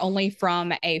this, not only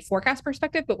from a forecast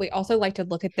perspective, but we also like to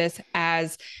look at this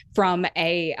as from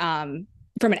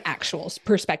an actuals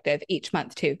perspective each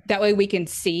month too. That way we can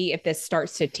see if this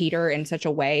starts to teeter in such a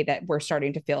way that we're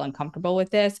starting to feel uncomfortable with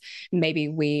this. Maybe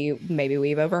we've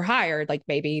overhired, like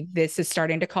maybe this is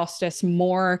starting to cost us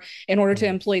more in order to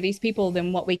employ these people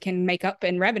than what we can make up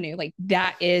in revenue. Like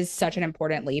that is such an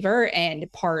important lever and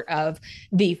part of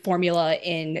the formula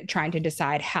in trying to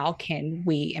decide how can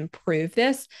we improve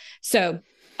this. So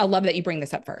I love that you bring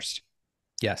this up first.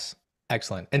 Yes.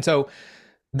 Excellent. And so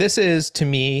this is to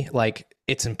me like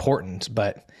it's important,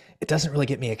 but it doesn't really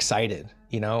get me excited.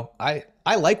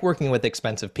 I like working with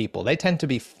expensive people. They tend to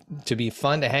be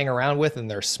fun to hang around with,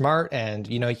 and they're smart, and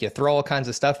you throw all kinds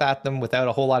of stuff at them without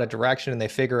a whole lot of direction and they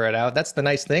figure it out. That's the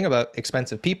nice thing about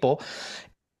expensive people.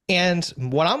 And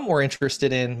what I'm more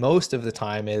interested in most of the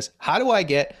time is how do I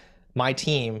get my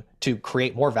team to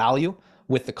create more value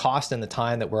with the cost and the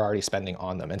time that we're already spending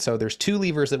on them. And so there's two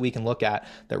levers that we can look at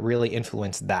that really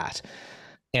influence that.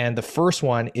 And the first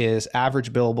one is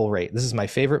average billable rate. This is my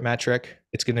favorite metric.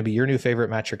 It's going to be your new favorite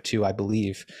metric too, I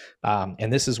believe.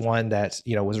 And this is one that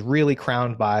was really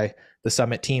crowned by the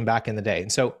Summit team back in the day.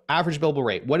 And so average billable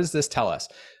rate, what does this tell us?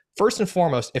 First and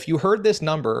foremost, if you heard this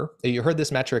number, you heard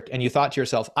this metric and you thought to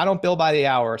yourself, I don't bill by the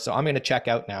hour, so I'm going to check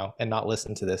out now and not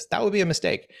listen to this, that would be a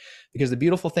mistake. Because the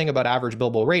beautiful thing about average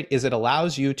billable rate is it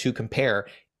allows you to compare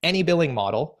any billing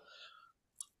model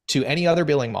to any other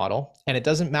billing model. And it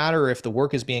doesn't matter if the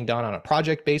work is being done on a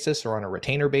project basis or on a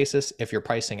retainer basis, if you're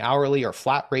pricing hourly or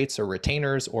flat rates or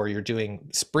retainers, or you're doing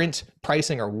sprint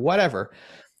pricing or whatever.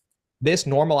 This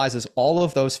normalizes all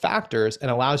of those factors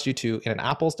and allows you to, in an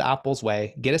apples to apples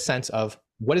way, get a sense of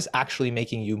what is actually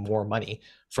making you more money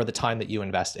for the time that you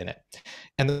invest in it.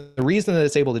 And the reason that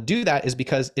it's able to do that is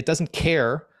because it doesn't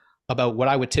care about what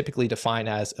I would typically define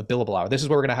as a billable hour. This is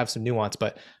where we're going to have some nuance,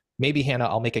 but maybe Hannah,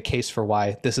 I'll make a case for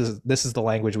why this is the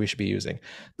language we should be using.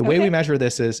 The way we measure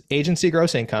this is agency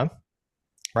gross income,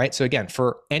 right? So again,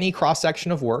 for any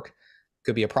cross-section of work,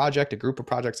 could be a project, a group of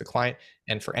projects, a client,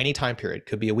 and for any time period,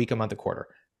 could be a week, a month, a quarter.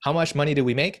 How much money do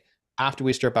we make after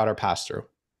we strip out our pass-through?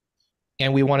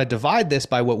 And we want to divide this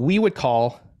by what we would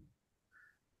call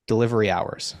delivery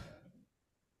hours.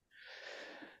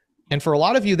 And for a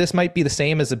lot of you, this might be the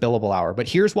same as a billable hour, but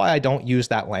here's why I don't use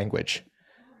that language.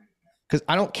 Because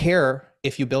I don't care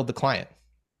if you build the client.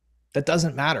 That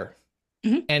doesn't matter.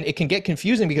 Mm-hmm. And it can get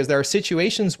confusing because there are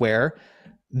situations where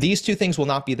these two things will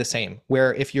not be the same.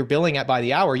 Where if you're billing at by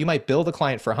the hour, you might bill the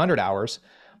client for 100 hours,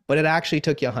 but it actually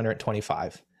took you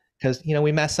 125 because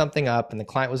we messed something up and the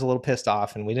client was a little pissed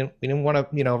off and we didn't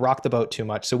want to rock the boat too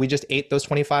much. So we just ate those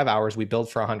 25 hours. We billed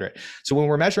for 100. So when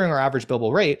we're measuring our average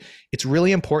billable rate, it's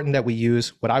really important that we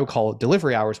use what I would call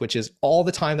delivery hours, which is all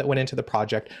the time that went into the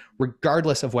project,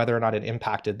 regardless of whether or not it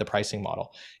impacted the pricing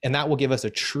model. And that will give us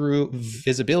a true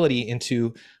visibility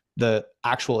into the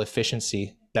actual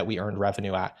efficiency that we earned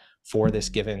revenue at for this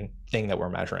given thing that we're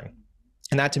measuring.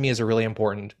 And that to me is a really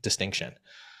important distinction.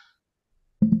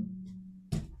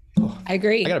 I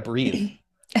agree. I gotta breathe.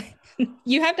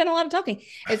 You have done a lot of talking.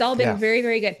 It's all been very,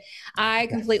 very good. I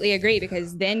completely agree,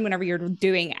 because then whenever you're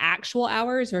doing actual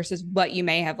hours versus what you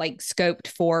may have like scoped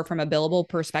for from a billable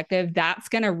perspective, that's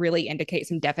going to really indicate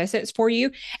some deficits for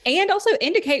you and also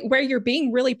indicate where you're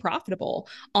being really profitable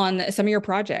on some of your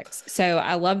projects. So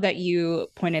I love that you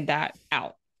pointed that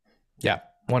out. Yeah,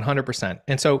 100%.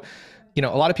 And so you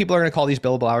know, a lot of people are going to call these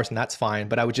billable hours, and that's fine,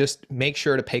 but I would just make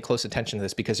sure to pay close attention to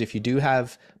this, because if you do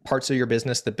have parts of your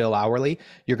business that bill hourly,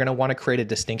 you're going to want to create a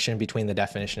distinction between the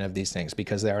definition of these things,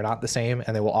 because they are not the same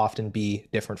and they will often be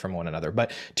different from one another.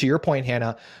 But to your point,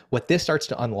 Hannah, what this starts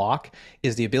to unlock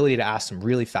is the ability to ask some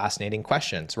really fascinating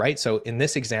questions, right? So in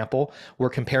this example, we're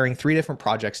comparing 3 different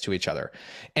projects to each other.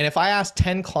 And if I asked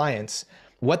 10 clients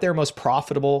what their most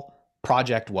profitable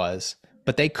project was,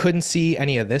 but they couldn't see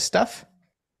any of this stuff,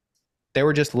 they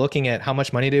were just looking at how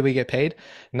much money did we get paid,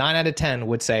 9 out of 10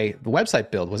 would say the website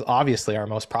build was obviously our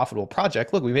most profitable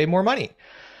project. Look, we made more money.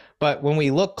 But when we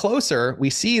look closer, we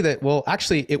see that, well,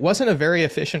 actually, it wasn't a very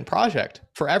efficient project.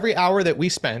 For every hour that we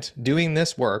spent doing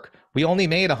this work, we only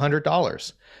made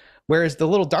 $100. Whereas the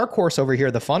little dark horse over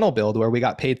here, the funnel build, where we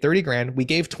got paid 30 grand, we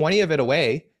gave 20 of it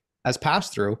away as pass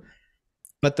through.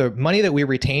 But the money that we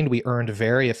retained, we earned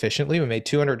very efficiently. We made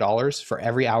 $200 for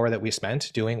every hour that we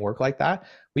spent doing work like that.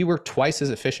 We were twice as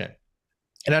efficient.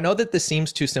 And I know that this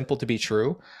seems too simple to be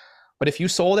true, but if you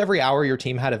sold every hour your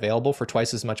team had available for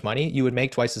twice as much money, you would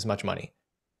make twice as much money.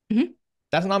 Mm-hmm.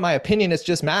 That's not my opinion. It's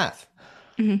just math.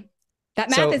 Mm-hmm. That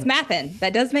math is mathin'.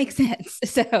 That does make sense.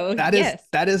 So that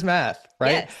is math,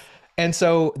 right? Yes. And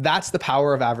so that's the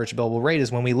power of average billable rate,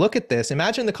 is when we look at this,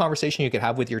 imagine the conversation you could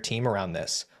have with your team around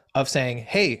this, of saying,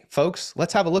 hey, folks,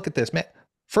 let's have a look at this. Man,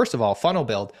 first of all, funnel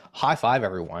build, high five,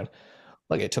 everyone.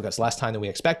 Look, it took us less time than we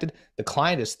expected. The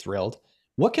client is thrilled.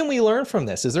 What can we learn from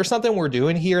this? Is there something we're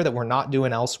doing here that we're not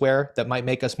doing elsewhere that might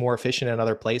make us more efficient in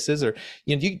other places? Or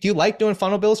do you like doing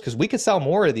funnel builds? Because we could sell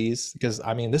more of these, because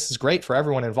I mean, this is great for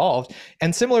everyone involved.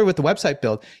 And similar with the website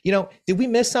build, did we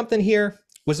miss something here?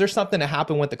 Was there something that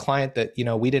happened with the client that,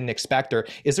 we didn't expect? Or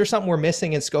is there something we're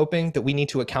missing in scoping that we need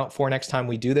to account for next time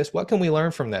we do this? What can we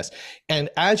learn from this? And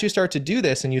as you start to do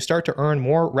this and you start to earn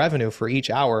more revenue for each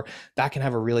hour, that can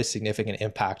have a really significant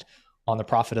impact on the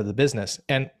profit of the business.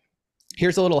 And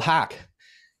here's a little hack.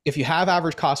 If you have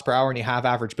average cost per hour and you have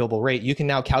average billable rate, you can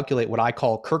now calculate what I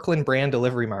call Kirkland brand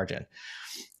delivery margin.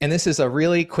 And this is a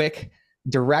really quick,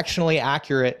 directionally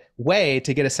accurate way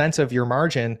to get a sense of your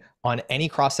margin on any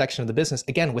cross section of the business,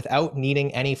 again, without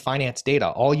needing any finance data.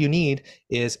 All you need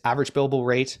is average billable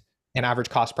rate and average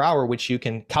cost per hour, which you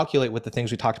can calculate with the things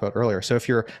we talked about earlier. So if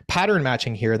you're pattern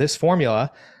matching here, this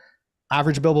formula,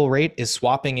 average billable rate is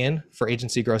swapping in for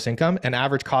agency gross income, and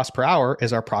average cost per hour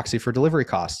is our proxy for delivery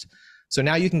cost. So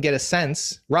now you can get a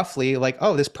sense roughly like,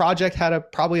 oh, this project had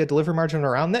probably a delivery margin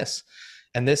around this.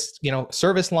 And this,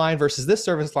 service line versus this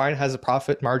service line has a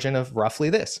profit margin of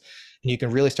roughly this. And you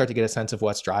can really start to get a sense of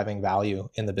what's driving value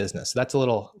in the business. So that's a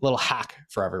little hack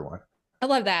for everyone. I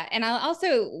love that. And I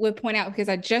also would point out, because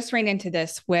I just ran into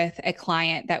this with a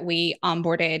client that we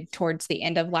onboarded towards the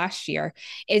end of last year,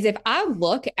 is if I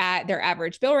look at their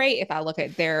average bill rate, if I look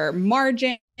at their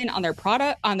margin on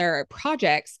their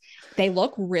projects, they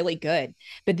look really good.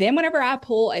 But then whenever I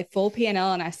pull a full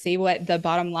P&L and I see what the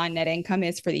bottom line net income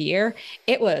is for the year,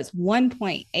 it was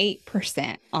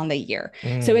 1.8% on the year.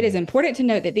 So it is important to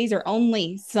note that these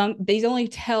only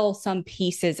tell some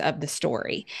pieces of the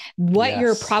story. What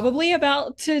you're probably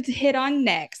about to hit on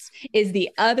next is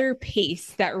the other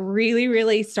piece that really,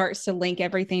 really starts to link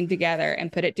everything together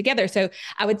and put it together. So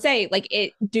I would say,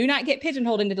 do not get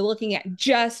pigeonholed into looking at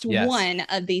just one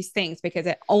of these things, because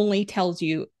it only tells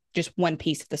you just one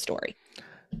piece of the story.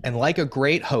 And like a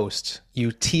great host,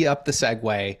 you tee up the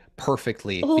segue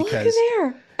perfectly. Look at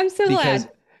there. I'm so glad.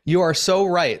 You are so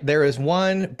right. There is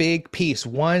one big piece,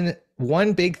 one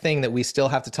big thing that we still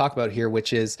have to talk about here,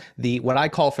 which is what I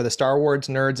call, for the Star Wars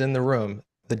nerds in the room,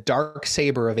 the dark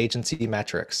saber of agency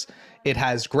metrics. It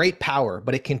has great power,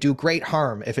 but it can do great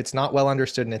harm if it's not well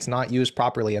understood and it's not used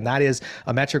properly. And that is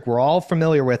a metric we're all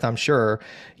familiar with, I'm sure: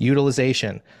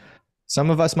 utilization. Some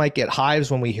of us might get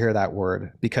hives when we hear that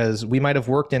word, because we might have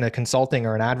worked in a consulting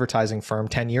or an advertising firm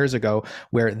 10 years ago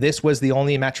where this was the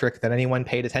only metric that anyone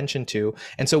paid attention to.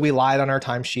 And so we lied on our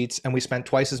timesheets and we spent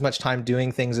twice as much time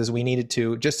doing things as we needed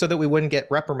to, just so that we wouldn't get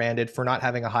reprimanded for not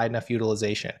having a high enough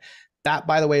utilization. That,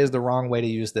 by the way, is the wrong way to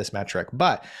use this metric.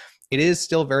 But it is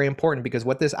still very important, because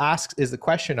what this asks is the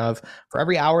question of, for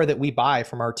every hour that we buy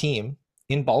from our team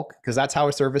in bulk, because that's how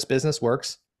a service business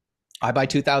works, I buy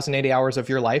 2,080 hours of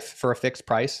your life for a fixed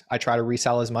price. I try to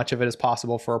resell as much of it as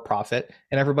possible for a profit,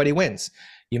 and everybody wins.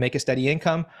 You make a steady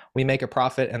income, we make a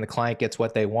profit, and the client gets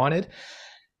what they wanted.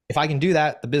 If I can do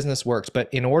that, the business works.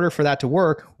 But in order for that to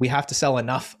work, we have to sell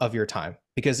enough of your time,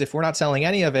 because if we're not selling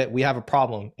any of it, we have a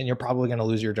problem and you're probably going to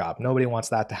lose your job. Nobody wants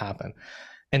that to happen.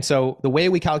 And so the way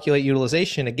we calculate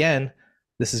utilization, again,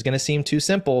 this is going to seem too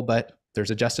simple, but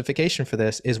there's a justification for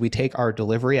this, is we take our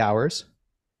delivery hours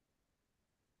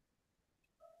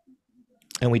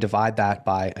and we divide that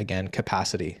by, again,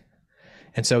 capacity.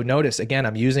 And so notice, again,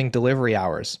 I'm using delivery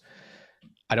hours.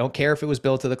 I don't care if it was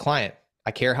billed to the client.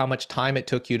 I care how much time it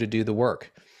took you to do the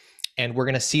work. And we're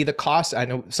going to see the cost. I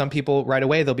know some people right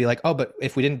away, they'll be like, oh, but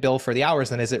if we didn't bill for the hours,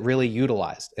 then is it really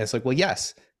utilized? And it's like, well,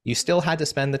 yes, you still had to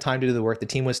spend the time to do the work. The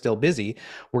team was still busy.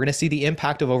 We're going to see the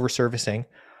impact of overservicing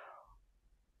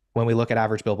when we look at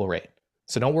average billable rate.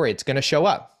 So don't worry, it's going to show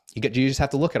up. You just have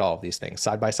to look at all of these things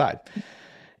side by side.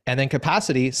 And then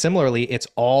capacity, similarly, it's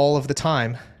all of the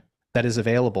time that is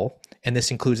available. And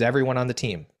this includes everyone on the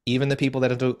team, even the people that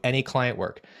don't do any client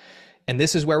work. And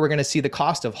this is where we're going to see the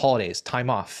cost of holidays, time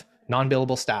off,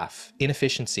 non-billable staff,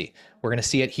 inefficiency. We're going to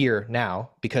see it here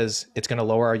now because it's going to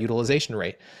lower our utilization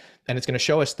rate. And it's going to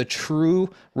show us the true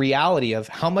reality of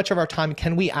how much of our time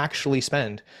can we actually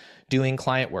spend doing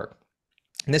client work.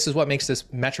 And this is what makes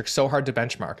this metric so hard to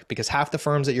benchmark, because half the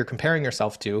firms that you're comparing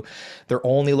yourself to, they're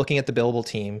only looking at the billable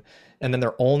team, and then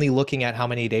they're only looking at how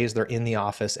many days they're in the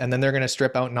office, and then they're going to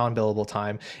strip out non-billable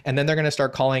time, and then they're going to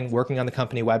start calling working on the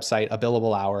company website a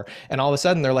billable hour, and all of a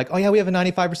sudden they're like, oh yeah, we have a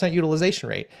 95% utilization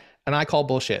rate. And I call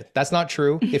bullshit. That's not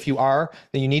true. If you are,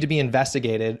 then you need to be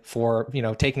investigated for,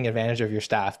 taking advantage of your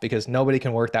staff, because nobody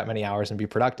can work that many hours and be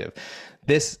productive.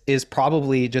 This is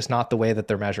probably just not the way that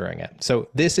they're measuring it. So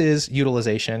this is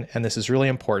utilization, and this is really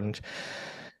important,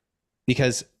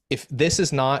 because if this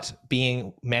is not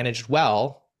being managed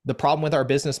well, the problem with our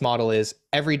business model is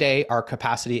every day our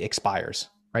capacity expires,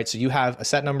 right? So you have a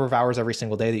set number of hours every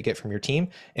single day that you get from your team.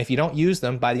 And if you don't use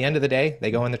them, by the end of the day,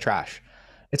 they go in the trash.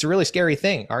 It's a really scary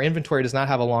thing. Our inventory does not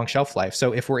have a long shelf life.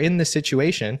 So if we're in this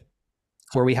situation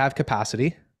where we have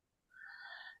capacity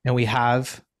and we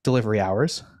have delivery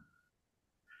hours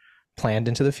planned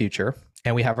into the future,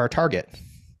 and we have our target,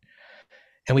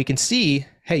 and we can see,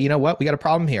 hey, you know what? We got a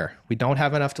problem here. We don't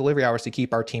have enough delivery hours to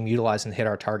keep our team utilized and hit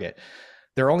our target.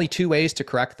 There are only two ways to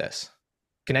correct this.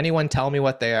 Can anyone tell me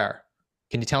what they are?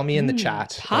 Can you tell me in the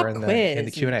chat or in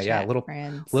the Q&A? Yeah,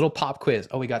 little pop quiz.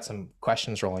 Oh, we got some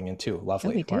questions rolling in too.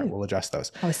 Lovely. We do. All right, we'll address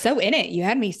those. I was so in it. You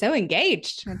had me so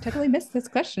engaged. I totally missed those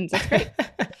questions. That's great.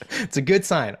 It's a good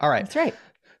sign. All right. That's right.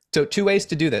 So two ways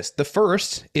to do this. The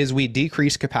first is we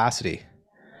decrease capacity.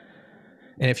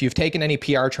 And if you've taken any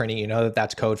PR training, you know that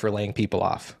that's code for laying people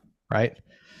off, right?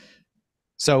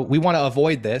 So we want to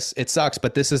avoid this. It sucks,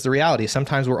 but this is the reality.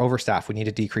 Sometimes we're overstaffed. We need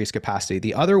to decrease capacity.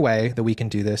 The other way that we can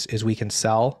do this is we can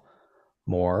sell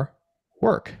more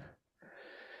work.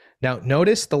 Now,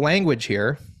 notice the language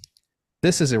here.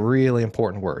 This is a really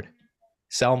important word.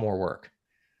 Sell more work.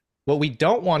 What we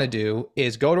don't want to do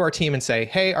is go to our team and say,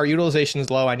 hey, our utilization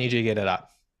is low. I need you to get it up.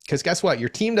 Because guess what? Your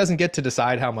team doesn't get to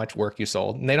decide how much work you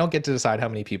sold, and they don't get to decide how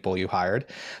many people you hired.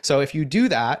 So if you do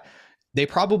that, they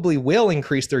probably will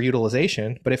increase their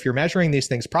utilization, but if you're measuring these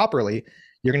things properly,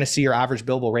 you're going to see your average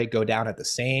billable rate go down at the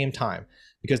same time,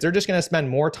 because they're just going to spend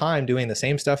more time doing the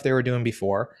same stuff they were doing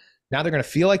before. Now they're going to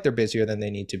feel like they're busier than they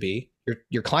need to be.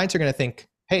 Your clients are going to think,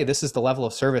 hey, this is the level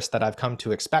of service that I've come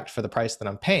to expect for the price that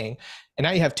I'm paying. And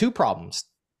now you have two problems.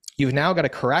 You've now got to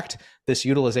correct this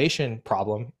utilization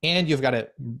problem, and you've got to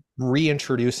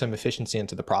reintroduce some efficiency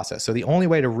into the process. So the only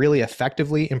way to really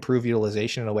effectively improve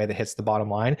utilization in a way that hits the bottom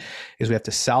line is we have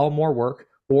to sell more work,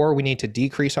 or we need to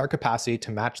decrease our capacity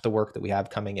to match the work that we have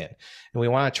coming in. And we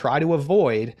want to try to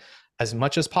avoid, as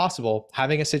much as possible,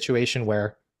 having a situation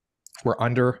where we're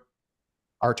under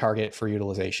our target for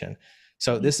utilization.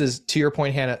 So this is, to your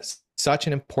point, Hannah, such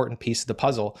an important piece of the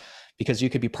puzzle, because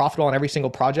you could be profitable on every single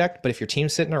project, but if your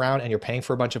team's sitting around and you're paying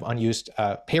for a bunch of unused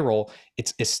payroll,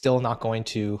 it's still not going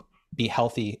to be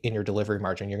healthy in your delivery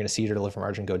margin. You're going to see your delivery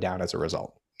margin go down as a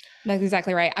result. That's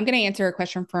exactly right. I'm going to answer a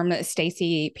question from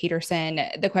Stacy Peterson.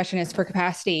 The question is, for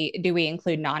capacity, do we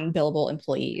include non-billable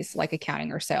employees like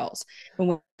accounting or sales? When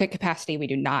we look at capacity, we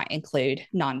do not include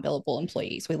non-billable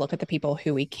employees. We look at the people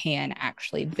who we can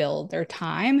actually bill their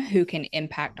time, who can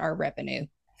impact our revenue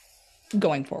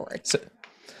going forward.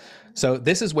 So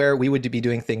this is where we would be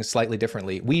doing things slightly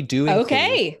differently. We do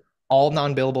include all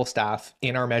non-billable staff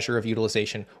in our measure of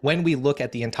utilization when we look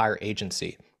at the entire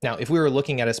agency. Now, if we were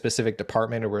looking at a specific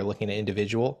department or we were looking at an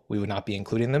individual, we would not be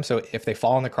including them. So if they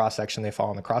fall in the cross-section, they fall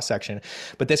in the cross-section.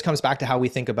 But this comes back to how we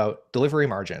think about delivery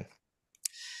margin.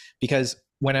 Because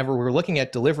whenever we're looking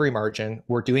at delivery margin,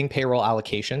 we're doing payroll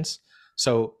allocations.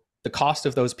 So the cost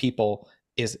of those people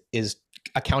is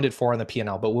accounted for in the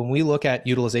P&L. But when we look at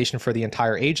utilization for the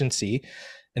entire agency,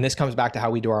 and this comes back to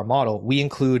how we do our model, we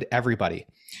include everybody.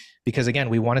 Because again,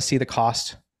 we want to see the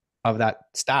cost of that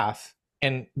staff.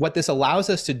 And what this allows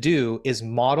us to do is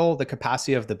model the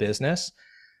capacity of the business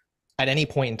at any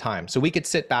point in time. So we could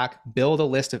sit back, build a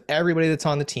list of everybody that's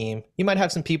on the team. You might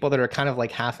have some people that are kind of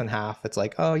like half and half. It's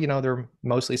like, oh, they're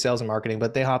mostly sales and marketing,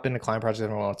 but they hop into client projects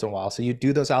every once in a while. So you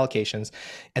do those allocations.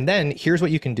 And then here's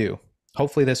what you can do.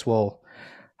 Hopefully this will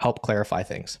help clarify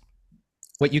things.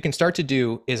 What you can start to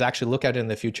do is actually look at it in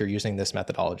the future using this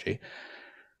methodology.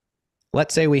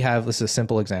 Let's say we have, this is a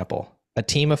simple example, a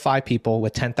team of 5 people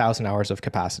with 10,000 hours of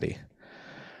capacity.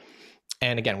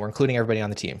 And again, we're including everybody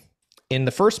on the team. In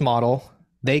the first model,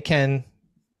 they can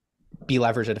be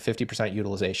leveraged at a 50%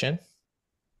 utilization.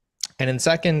 And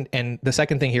the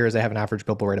second thing here is they have an average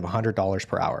billable rate of $100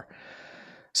 per hour.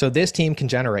 So this team can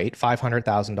generate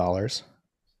 $500,000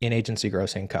 in agency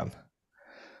gross income.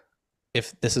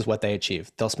 If this is what they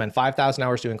achieve, they'll spend 5,000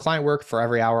 hours doing client work. For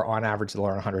every hour, on average, they'll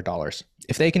earn $100.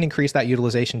 If they can increase that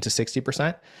utilization to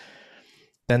 60%,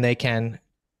 then they can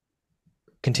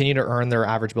continue to earn their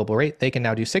average billable rate. They can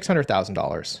now do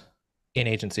 $600,000 in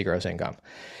agency gross income.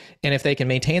 And if they can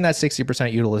maintain that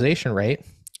 60% utilization rate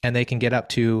and they can get up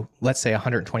to, let's say,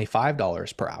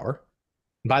 $125 per hour.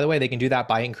 By the way, they can do that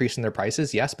by increasing their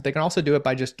prices, yes, but they can also do it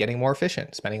by just getting more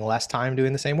efficient, spending less time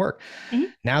doing the same work. Mm-hmm.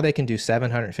 Now they can do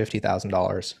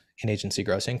 $750,000 in agency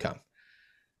gross income.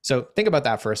 So think about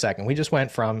that for a second. We just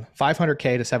went from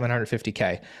 $500K to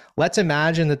 $750K. Let's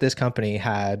imagine that this company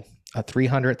had a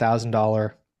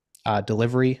 $300,000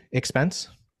 delivery expense.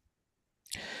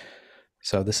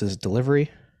 So this is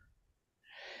delivery.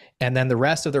 And then the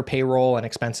rest of their payroll and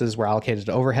expenses were allocated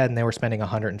to overhead, and they were spending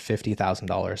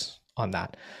 $150,000 on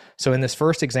that. So in this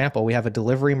first example, we have a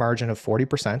delivery margin of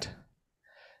 40%, and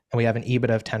we have an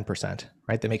EBITDA of 10%,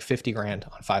 right? They make 50 grand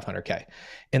on 500K.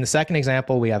 In the second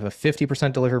example, we have a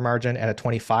 50% delivery margin and a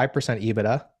 25%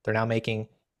 EBITDA. They're now making,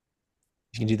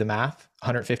 you can do the math,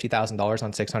 $150,000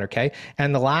 on 600K.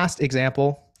 And the last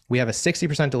example, we have a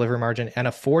 60% delivery margin and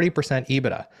a 40%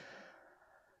 EBITDA.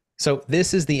 So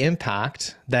this is the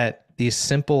impact that these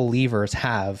simple levers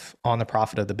have on the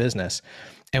profit of the business.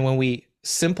 And when we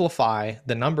simplify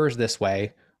the numbers this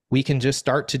way, we can just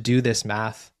start to do this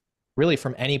math really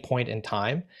from any point in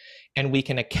time. And we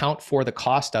can account for the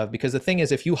cost of, because the thing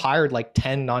is, if you hired like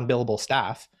 10 non-billable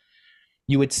staff,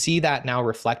 you would see that now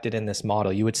reflected in this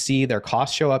model. You would see their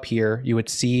costs show up here. You would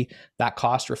see that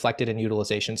cost reflected in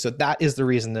utilization. So that is the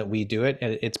reason that we do it.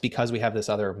 And it's because we have this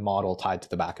other model tied to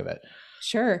the back of it.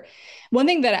 Sure. One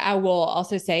thing that I will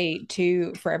also say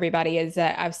too for everybody is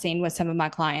that I've seen with some of my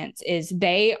clients is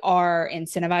they are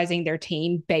incentivizing their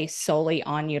team based solely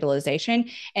on utilization.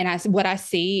 And what I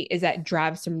see is that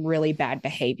drives some really bad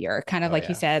behavior. Kind of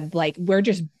you said, like we're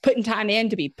just putting time in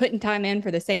to be putting time in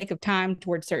for the sake of time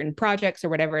towards certain projects or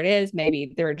whatever it is.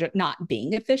 Maybe they're just not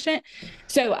being efficient.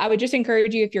 So I would just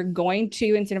encourage you, if you're going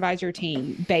to incentivize your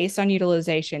team based on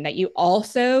utilization, that you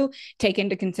also take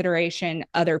into consideration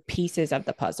other pieces of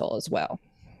the puzzle as well.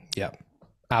 Yeah,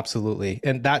 absolutely.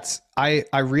 And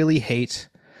I really hate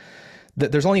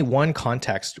that there's only one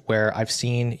context where I've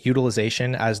seen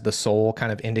utilization as the sole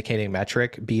kind of indicating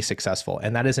metric be successful.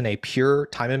 And that is in a pure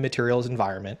time and materials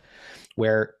environment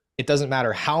where it doesn't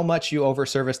matter how much you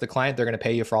overservice the client, they're going to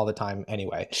pay you for all the time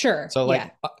anyway. Sure. So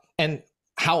and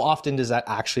how often is that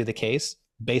actually the case?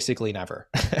 Basically never.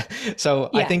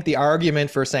 So I think the argument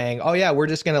for saying, oh yeah, we're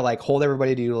just going to like hold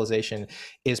everybody to utilization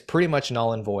is pretty much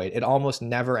null and void. It almost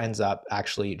never ends up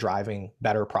actually driving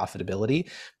better profitability,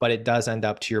 but it does end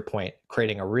up, to your point,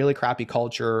 creating a really crappy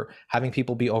culture, having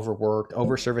people be overworked,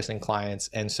 overservicing clients.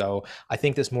 And so I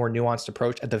think this more nuanced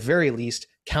approach, at the very least,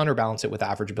 counterbalance it with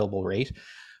average billable rate,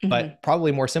 but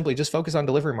probably more simply just focus on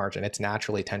delivery margin. It's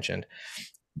naturally tensioned.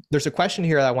 There's a question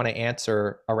here that I want to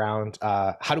answer around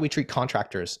how do we treat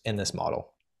contractors in this model?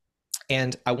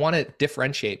 And I want to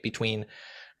differentiate between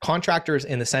contractors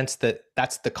in the sense that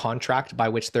that's the contract by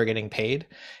which they're getting paid,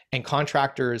 and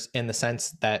contractors in the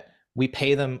sense that we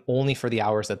pay them only for the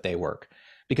hours that they work,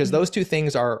 because those two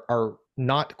things are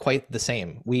not quite the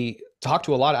same.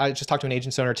 I just talked to an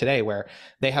agent owner today where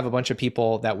they have a bunch of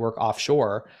people that work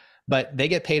offshore, but they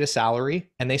get paid a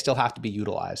salary and they still have to be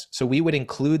utilized. So we would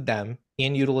include them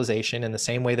in utilization in the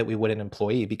same way that we would an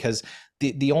employee, because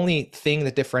the only thing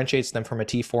that differentiates them from a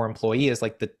T4 employee is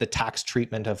like the tax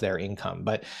treatment of their income.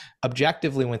 But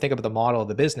objectively, when we think about the model of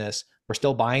the business, we're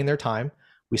still buying their time.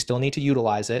 We still need to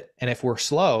utilize it. And if we're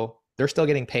slow, they're still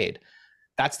getting paid.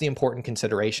 That's the important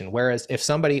consideration. Whereas if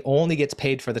somebody only gets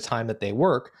paid for the time that they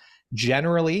work,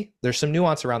 generally, there's some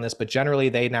nuance around this, but generally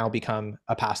they now become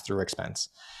a pass-through expense.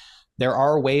 There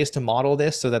are ways to model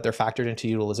this so that they're factored into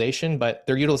utilization, but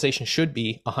their utilization should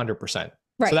be 100%.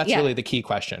 Right, so that's really the key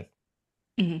question.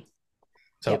 Mm-hmm.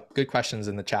 So good questions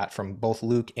in the chat from both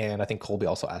Luke and I think Colby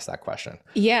also asked that question.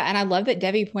 Yeah. And I love that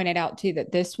Debbie pointed out too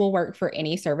that this will work for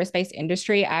any service-based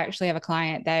industry. I actually have a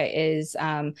client that is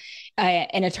an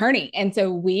attorney. And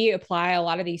so we apply a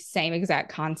lot of these same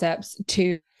exact concepts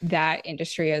to that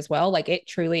industry as well. Like it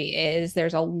truly is,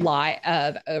 there's a lot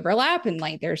of overlap and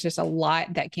like there's just a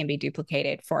lot that can be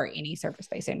duplicated for any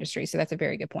service-based industry. So that's a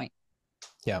very good point.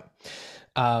 Yeah.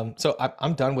 So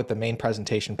I'm done with the main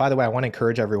presentation. By the way, I want to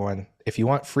encourage everyone, if you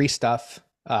want free stuff,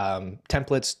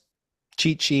 templates,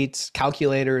 cheat sheets,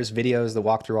 calculators, videos that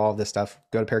walk through all of this stuff,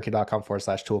 go to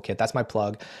parakeet.com/toolkit. That's my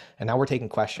plug. And now we're taking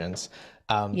questions.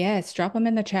 Yes, drop them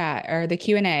in the chat or the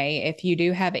Q&A if you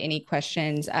do have any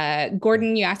questions.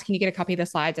 Gordon, you asked, can you get a copy of the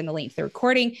slides and the link to the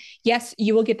recording? Yes,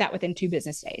 you will get that within 2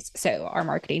 business days. So our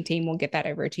marketing team will get that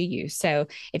over to you. So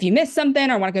if you missed something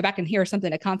or want to go back and hear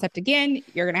something, a concept again,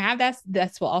 you're going to have that.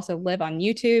 This will also live on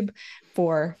YouTube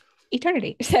for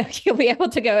eternity. So you'll be able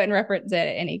to go and reference it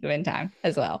at any given time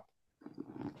as well.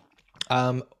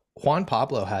 Juan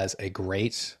Pablo has a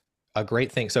great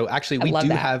thing. So actually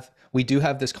we do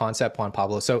have this concept, Juan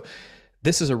Pablo. So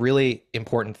this is a really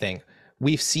important thing.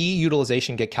 We see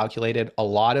utilization get calculated a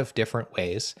lot of different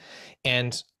ways.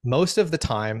 And most of the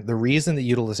time, the reason that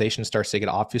utilization starts to get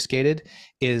obfuscated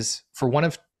is for one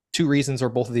of 2 reasons or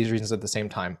both of these reasons at the same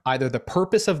time. Either the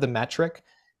purpose of the metric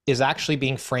is actually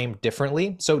being framed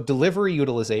differently. So delivery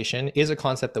utilization is a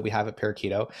concept that we have at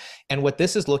Parakeeto. And what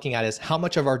this is looking at is how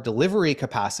much of our delivery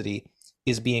capacity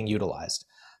is being utilized.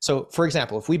 So for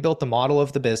example, if we built the model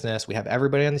of the business, we have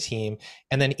everybody on the team,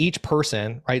 and then each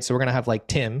person, right? So we're going to have like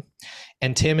Tim,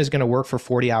 and Tim is going to work for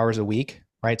 40 hours a week,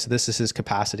 right? So this is his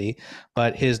capacity,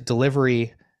 but his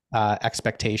delivery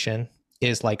expectation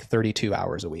is like 32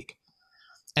 hours a week.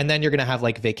 And then you're going to have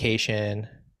like vacation,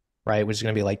 right? Which is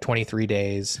going to be like 23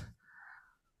 days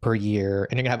per year.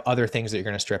 And you're going to have other things that you're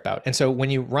going to strip out. And so when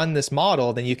you run this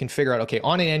model, then you can figure out, okay,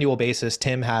 on an annual basis,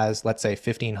 Tim has, let's say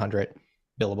 1,500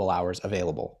 billable hours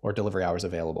available or delivery hours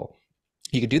available.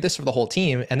 You could do this for the whole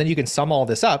team, and then you can sum all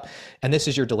this up, and this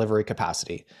is your delivery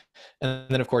capacity. And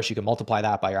then of course you can multiply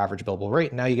that by your average billable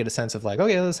rate. And now you get a sense of like,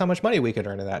 okay, this is how much money we could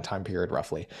earn in that time period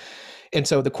roughly. And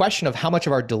so the question of how much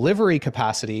of our delivery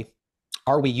capacity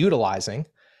are we utilizing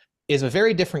is a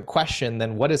very different question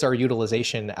than what is our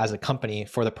utilization as a company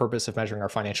for the purpose of measuring our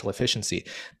financial efficiency.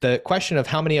 The question of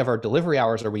how many of our delivery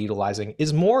hours are we utilizing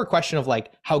is more a question of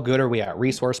like, how good are we at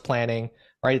resource planning,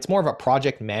 right? It's more of a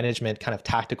project management kind of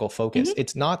tactical focus. Mm-hmm.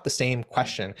 It's not the same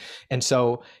question. And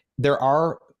so there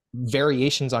are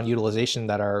variations on utilization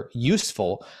that are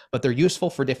useful, but they're useful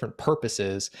for different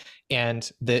purposes.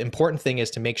 And the important thing is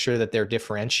to make sure that they're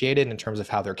differentiated in terms of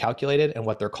how they're calculated and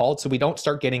what they're called. So we don't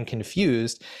start getting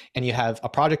confused and you have a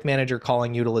project manager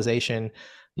calling utilization,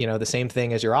 you know, the same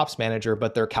thing as your ops manager,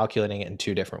 but they're calculating it in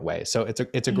 2 different ways. So it's a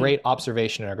mm-hmm. great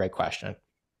observation and a great question.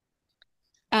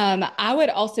 I would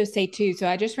also say too, so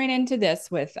I just ran into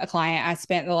this with a client. I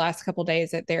spent the last couple of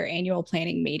days at their annual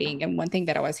planning meeting. And one thing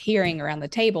that I was hearing around the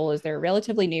table is they're a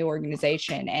relatively new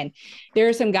organization. And there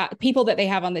are some people that they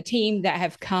have on the team that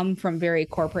have come from very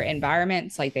corporate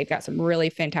environments. Like they've got some really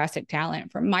fantastic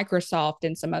talent from Microsoft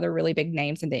and some other really big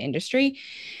names in the industry.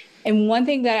 And one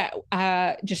thing that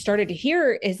I just started to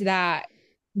hear is that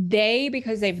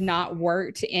because they've not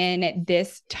worked in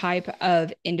this type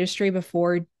of industry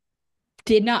before,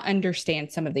 did not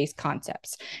understand some of these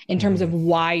concepts in terms of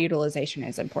why utilization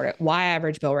is important, why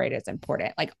average bill rate is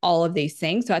important, like all of these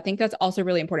things. So I think that's also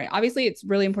really important. Obviously, it's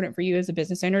really important for you as a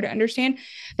business owner to understand,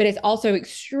 but it's also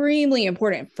extremely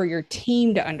important for your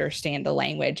team to understand the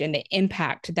language and the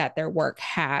impact that their work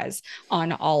has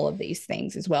on all of these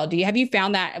things as well. Have you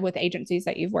found that with agencies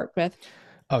that you've worked with?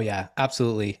 Oh yeah,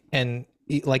 absolutely. And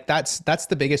like that's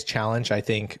the biggest challenge I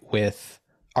think with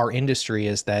our industry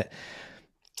is that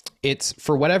it's,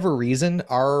 for whatever reason,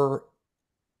 our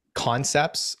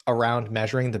concepts around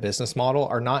measuring the business model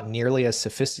are not nearly as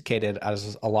sophisticated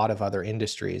as a lot of other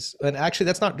industries. And actually,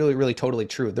 that's not really totally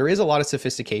true. There is a lot of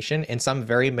sophistication in some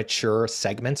very mature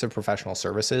segments of professional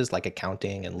services like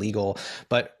accounting and legal,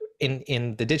 but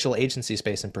in the digital agency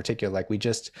space in particular, like we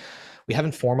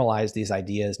haven't formalized these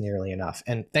ideas nearly enough.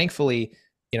 And thankfully,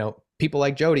 you know, people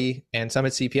like Jody and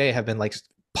Summit CPA have been like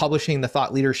publishing the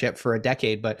thought leadership for a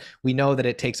decade, but we know that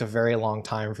it takes a very long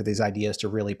time for these ideas to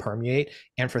really permeate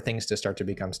and for things to start to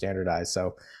become standardized.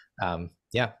 So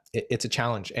yeah, it's a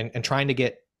challenge, and trying to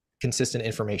get consistent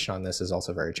information on this is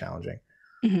also very challenging.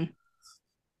 Mm-hmm.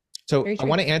 So I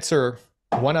want to answer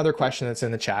one other question that's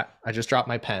in the chat. I just dropped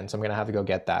my pen, so I'm going to have to go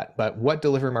get that. But what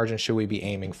delivery margin should we be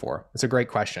aiming for? It's a great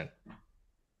question.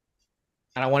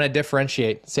 And I want to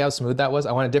differentiate. See how smooth that was?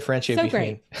 I want to differentiate So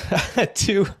between great.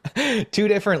 two two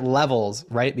different levels,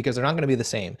 right? Because they're not going to be the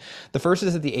same. The first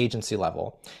is at the agency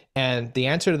level. And the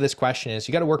answer to this question is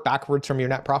you got to work backwards from your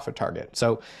net profit target.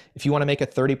 So if you want to make a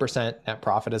 30% net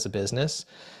profit as a business,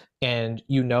 and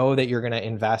you know that you're going to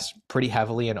invest pretty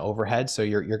heavily in overhead, so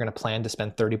you're going to plan to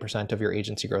spend 30% of your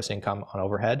agency gross income on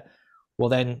overhead, well,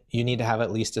 then you need to have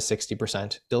at least a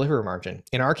 60% delivery margin.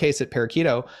 In our case at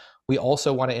Parakeeto, we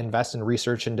also want to invest in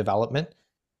research and development,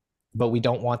 but we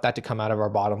don't want that to come out of our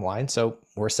bottom line. So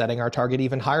we're setting our target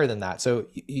even higher than that. So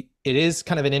it is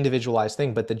kind of an individualized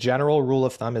thing, but the general rule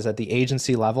of thumb is at the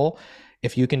agency level,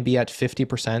 if you can be at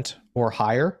 50% or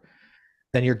higher,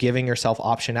 then you're giving yourself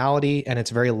optionality, and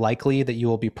it's very likely that you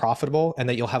will be profitable and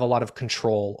that you'll have a lot of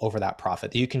control over that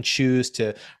profit, that you can choose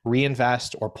to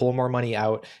reinvest or pull more money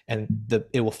out, and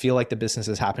it will feel like the business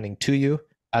is happening to you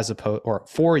as opposed, or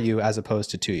for you as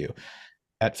opposed to you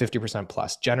at 50%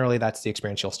 plus. Generally, that's the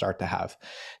experience you'll start to have.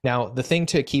 Now, the thing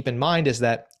to keep in mind is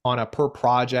that on a per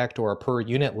project or a per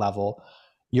unit level,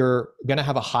 you're going to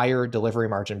have a higher delivery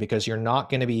margin because you're not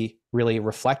going to be really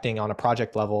reflecting on a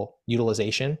project level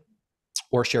utilization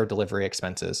or shared delivery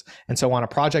expenses. And so on a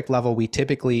project level, we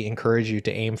typically encourage you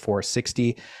to aim for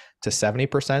 60 to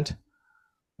 70%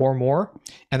 or more.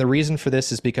 And the reason for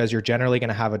this is because you're generally going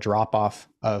to have a drop off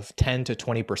of 10 to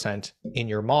 20% in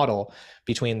your model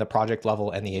between the project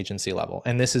level and the agency level.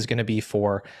 And this is going to be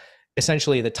for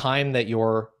essentially the time that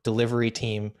your delivery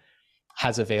team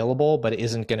has available, but it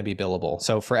isn't going to be billable.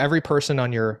 So for every person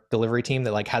on your delivery team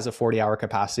that like has a 40-hour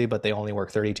capacity, but they only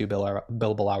work 32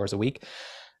 billable hours a week,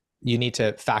 you need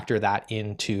to factor that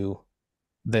into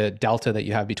the delta that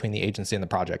you have between the agency and the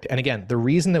project. And again, the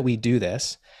reason that we do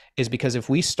this is because if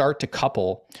we start to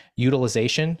couple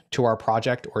utilization to our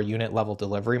project or unit level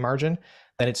delivery margin,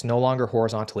 then it's no longer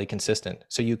horizontally consistent.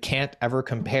 So you can't ever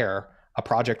compare a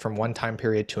project from one time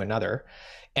period to another.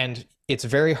 And it's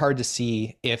very hard to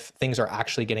see if things are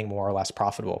actually getting more or less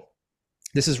profitable.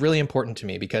 This is really important to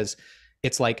me because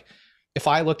it's like if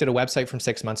I looked at a website from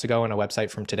 6 months ago and a website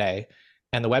from today,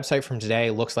 and the website from today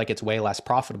looks like it's way less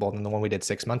profitable than the one we did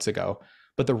 6 months ago.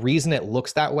 But the reason it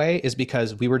looks that way is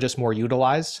because we were just more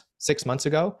utilized 6 months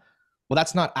ago. Well,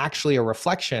 that's not actually a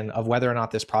reflection of whether or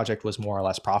not this project was more or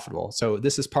less profitable. So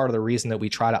this is part of the reason that we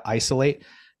try to isolate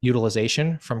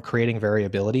utilization from creating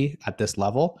variability at this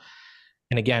level.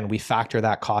 And again, we factor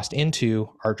that cost into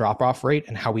our drop-off rate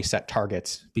and how we set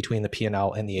targets between the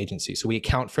P&L and the agency. So we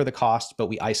account for the cost, but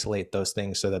we isolate those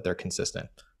things so that they're consistent.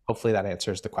 Hopefully that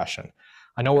answers the question.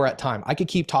 I know we're at time. I could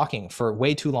keep talking for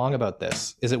way too long about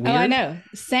this. Is it weird? Oh, I know.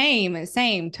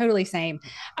 Same, totally same.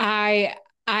 I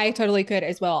I totally could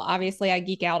as well. Obviously, I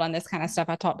geek out on this kind of stuff.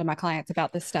 I talk to my clients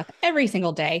about this stuff every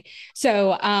single day.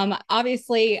 So,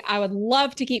 obviously, I would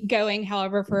love to keep going.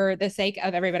 However, for the sake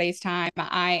of everybody's time,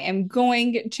 I am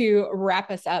going to wrap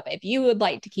us up. If you would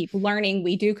like to keep learning,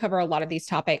 we do cover a lot of these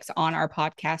topics on our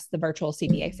podcast, the Virtual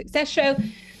CPA Success Show.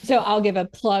 So I'll give a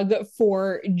plug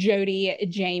for Jody,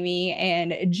 Jamie,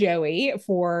 and Joey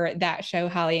for that show.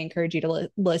 Highly encourage you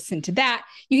to listen to that.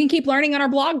 You can keep learning on our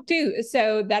blog too.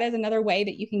 So that is another way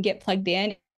that you can get plugged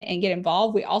in and get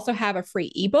involved. We also have a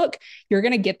free ebook. You're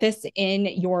going to get this in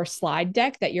your slide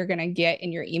deck that you're going to get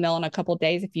in your email in a couple of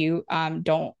days if you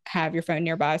don't have your phone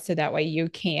nearby. So that way you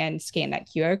can scan that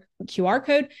QR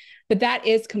code. But that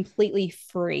is completely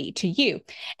free to you.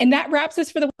 And that wraps us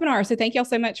for the webinar. So thank you all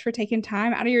so much for taking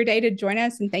time out of your day to join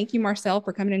us. And thank you, Marcel,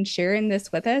 for coming and sharing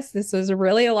this with us. This was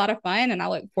really a lot of fun. And I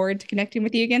look forward to connecting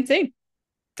with you again soon.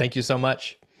 Thank you so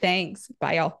much. Thanks.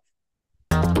 Bye, y'all.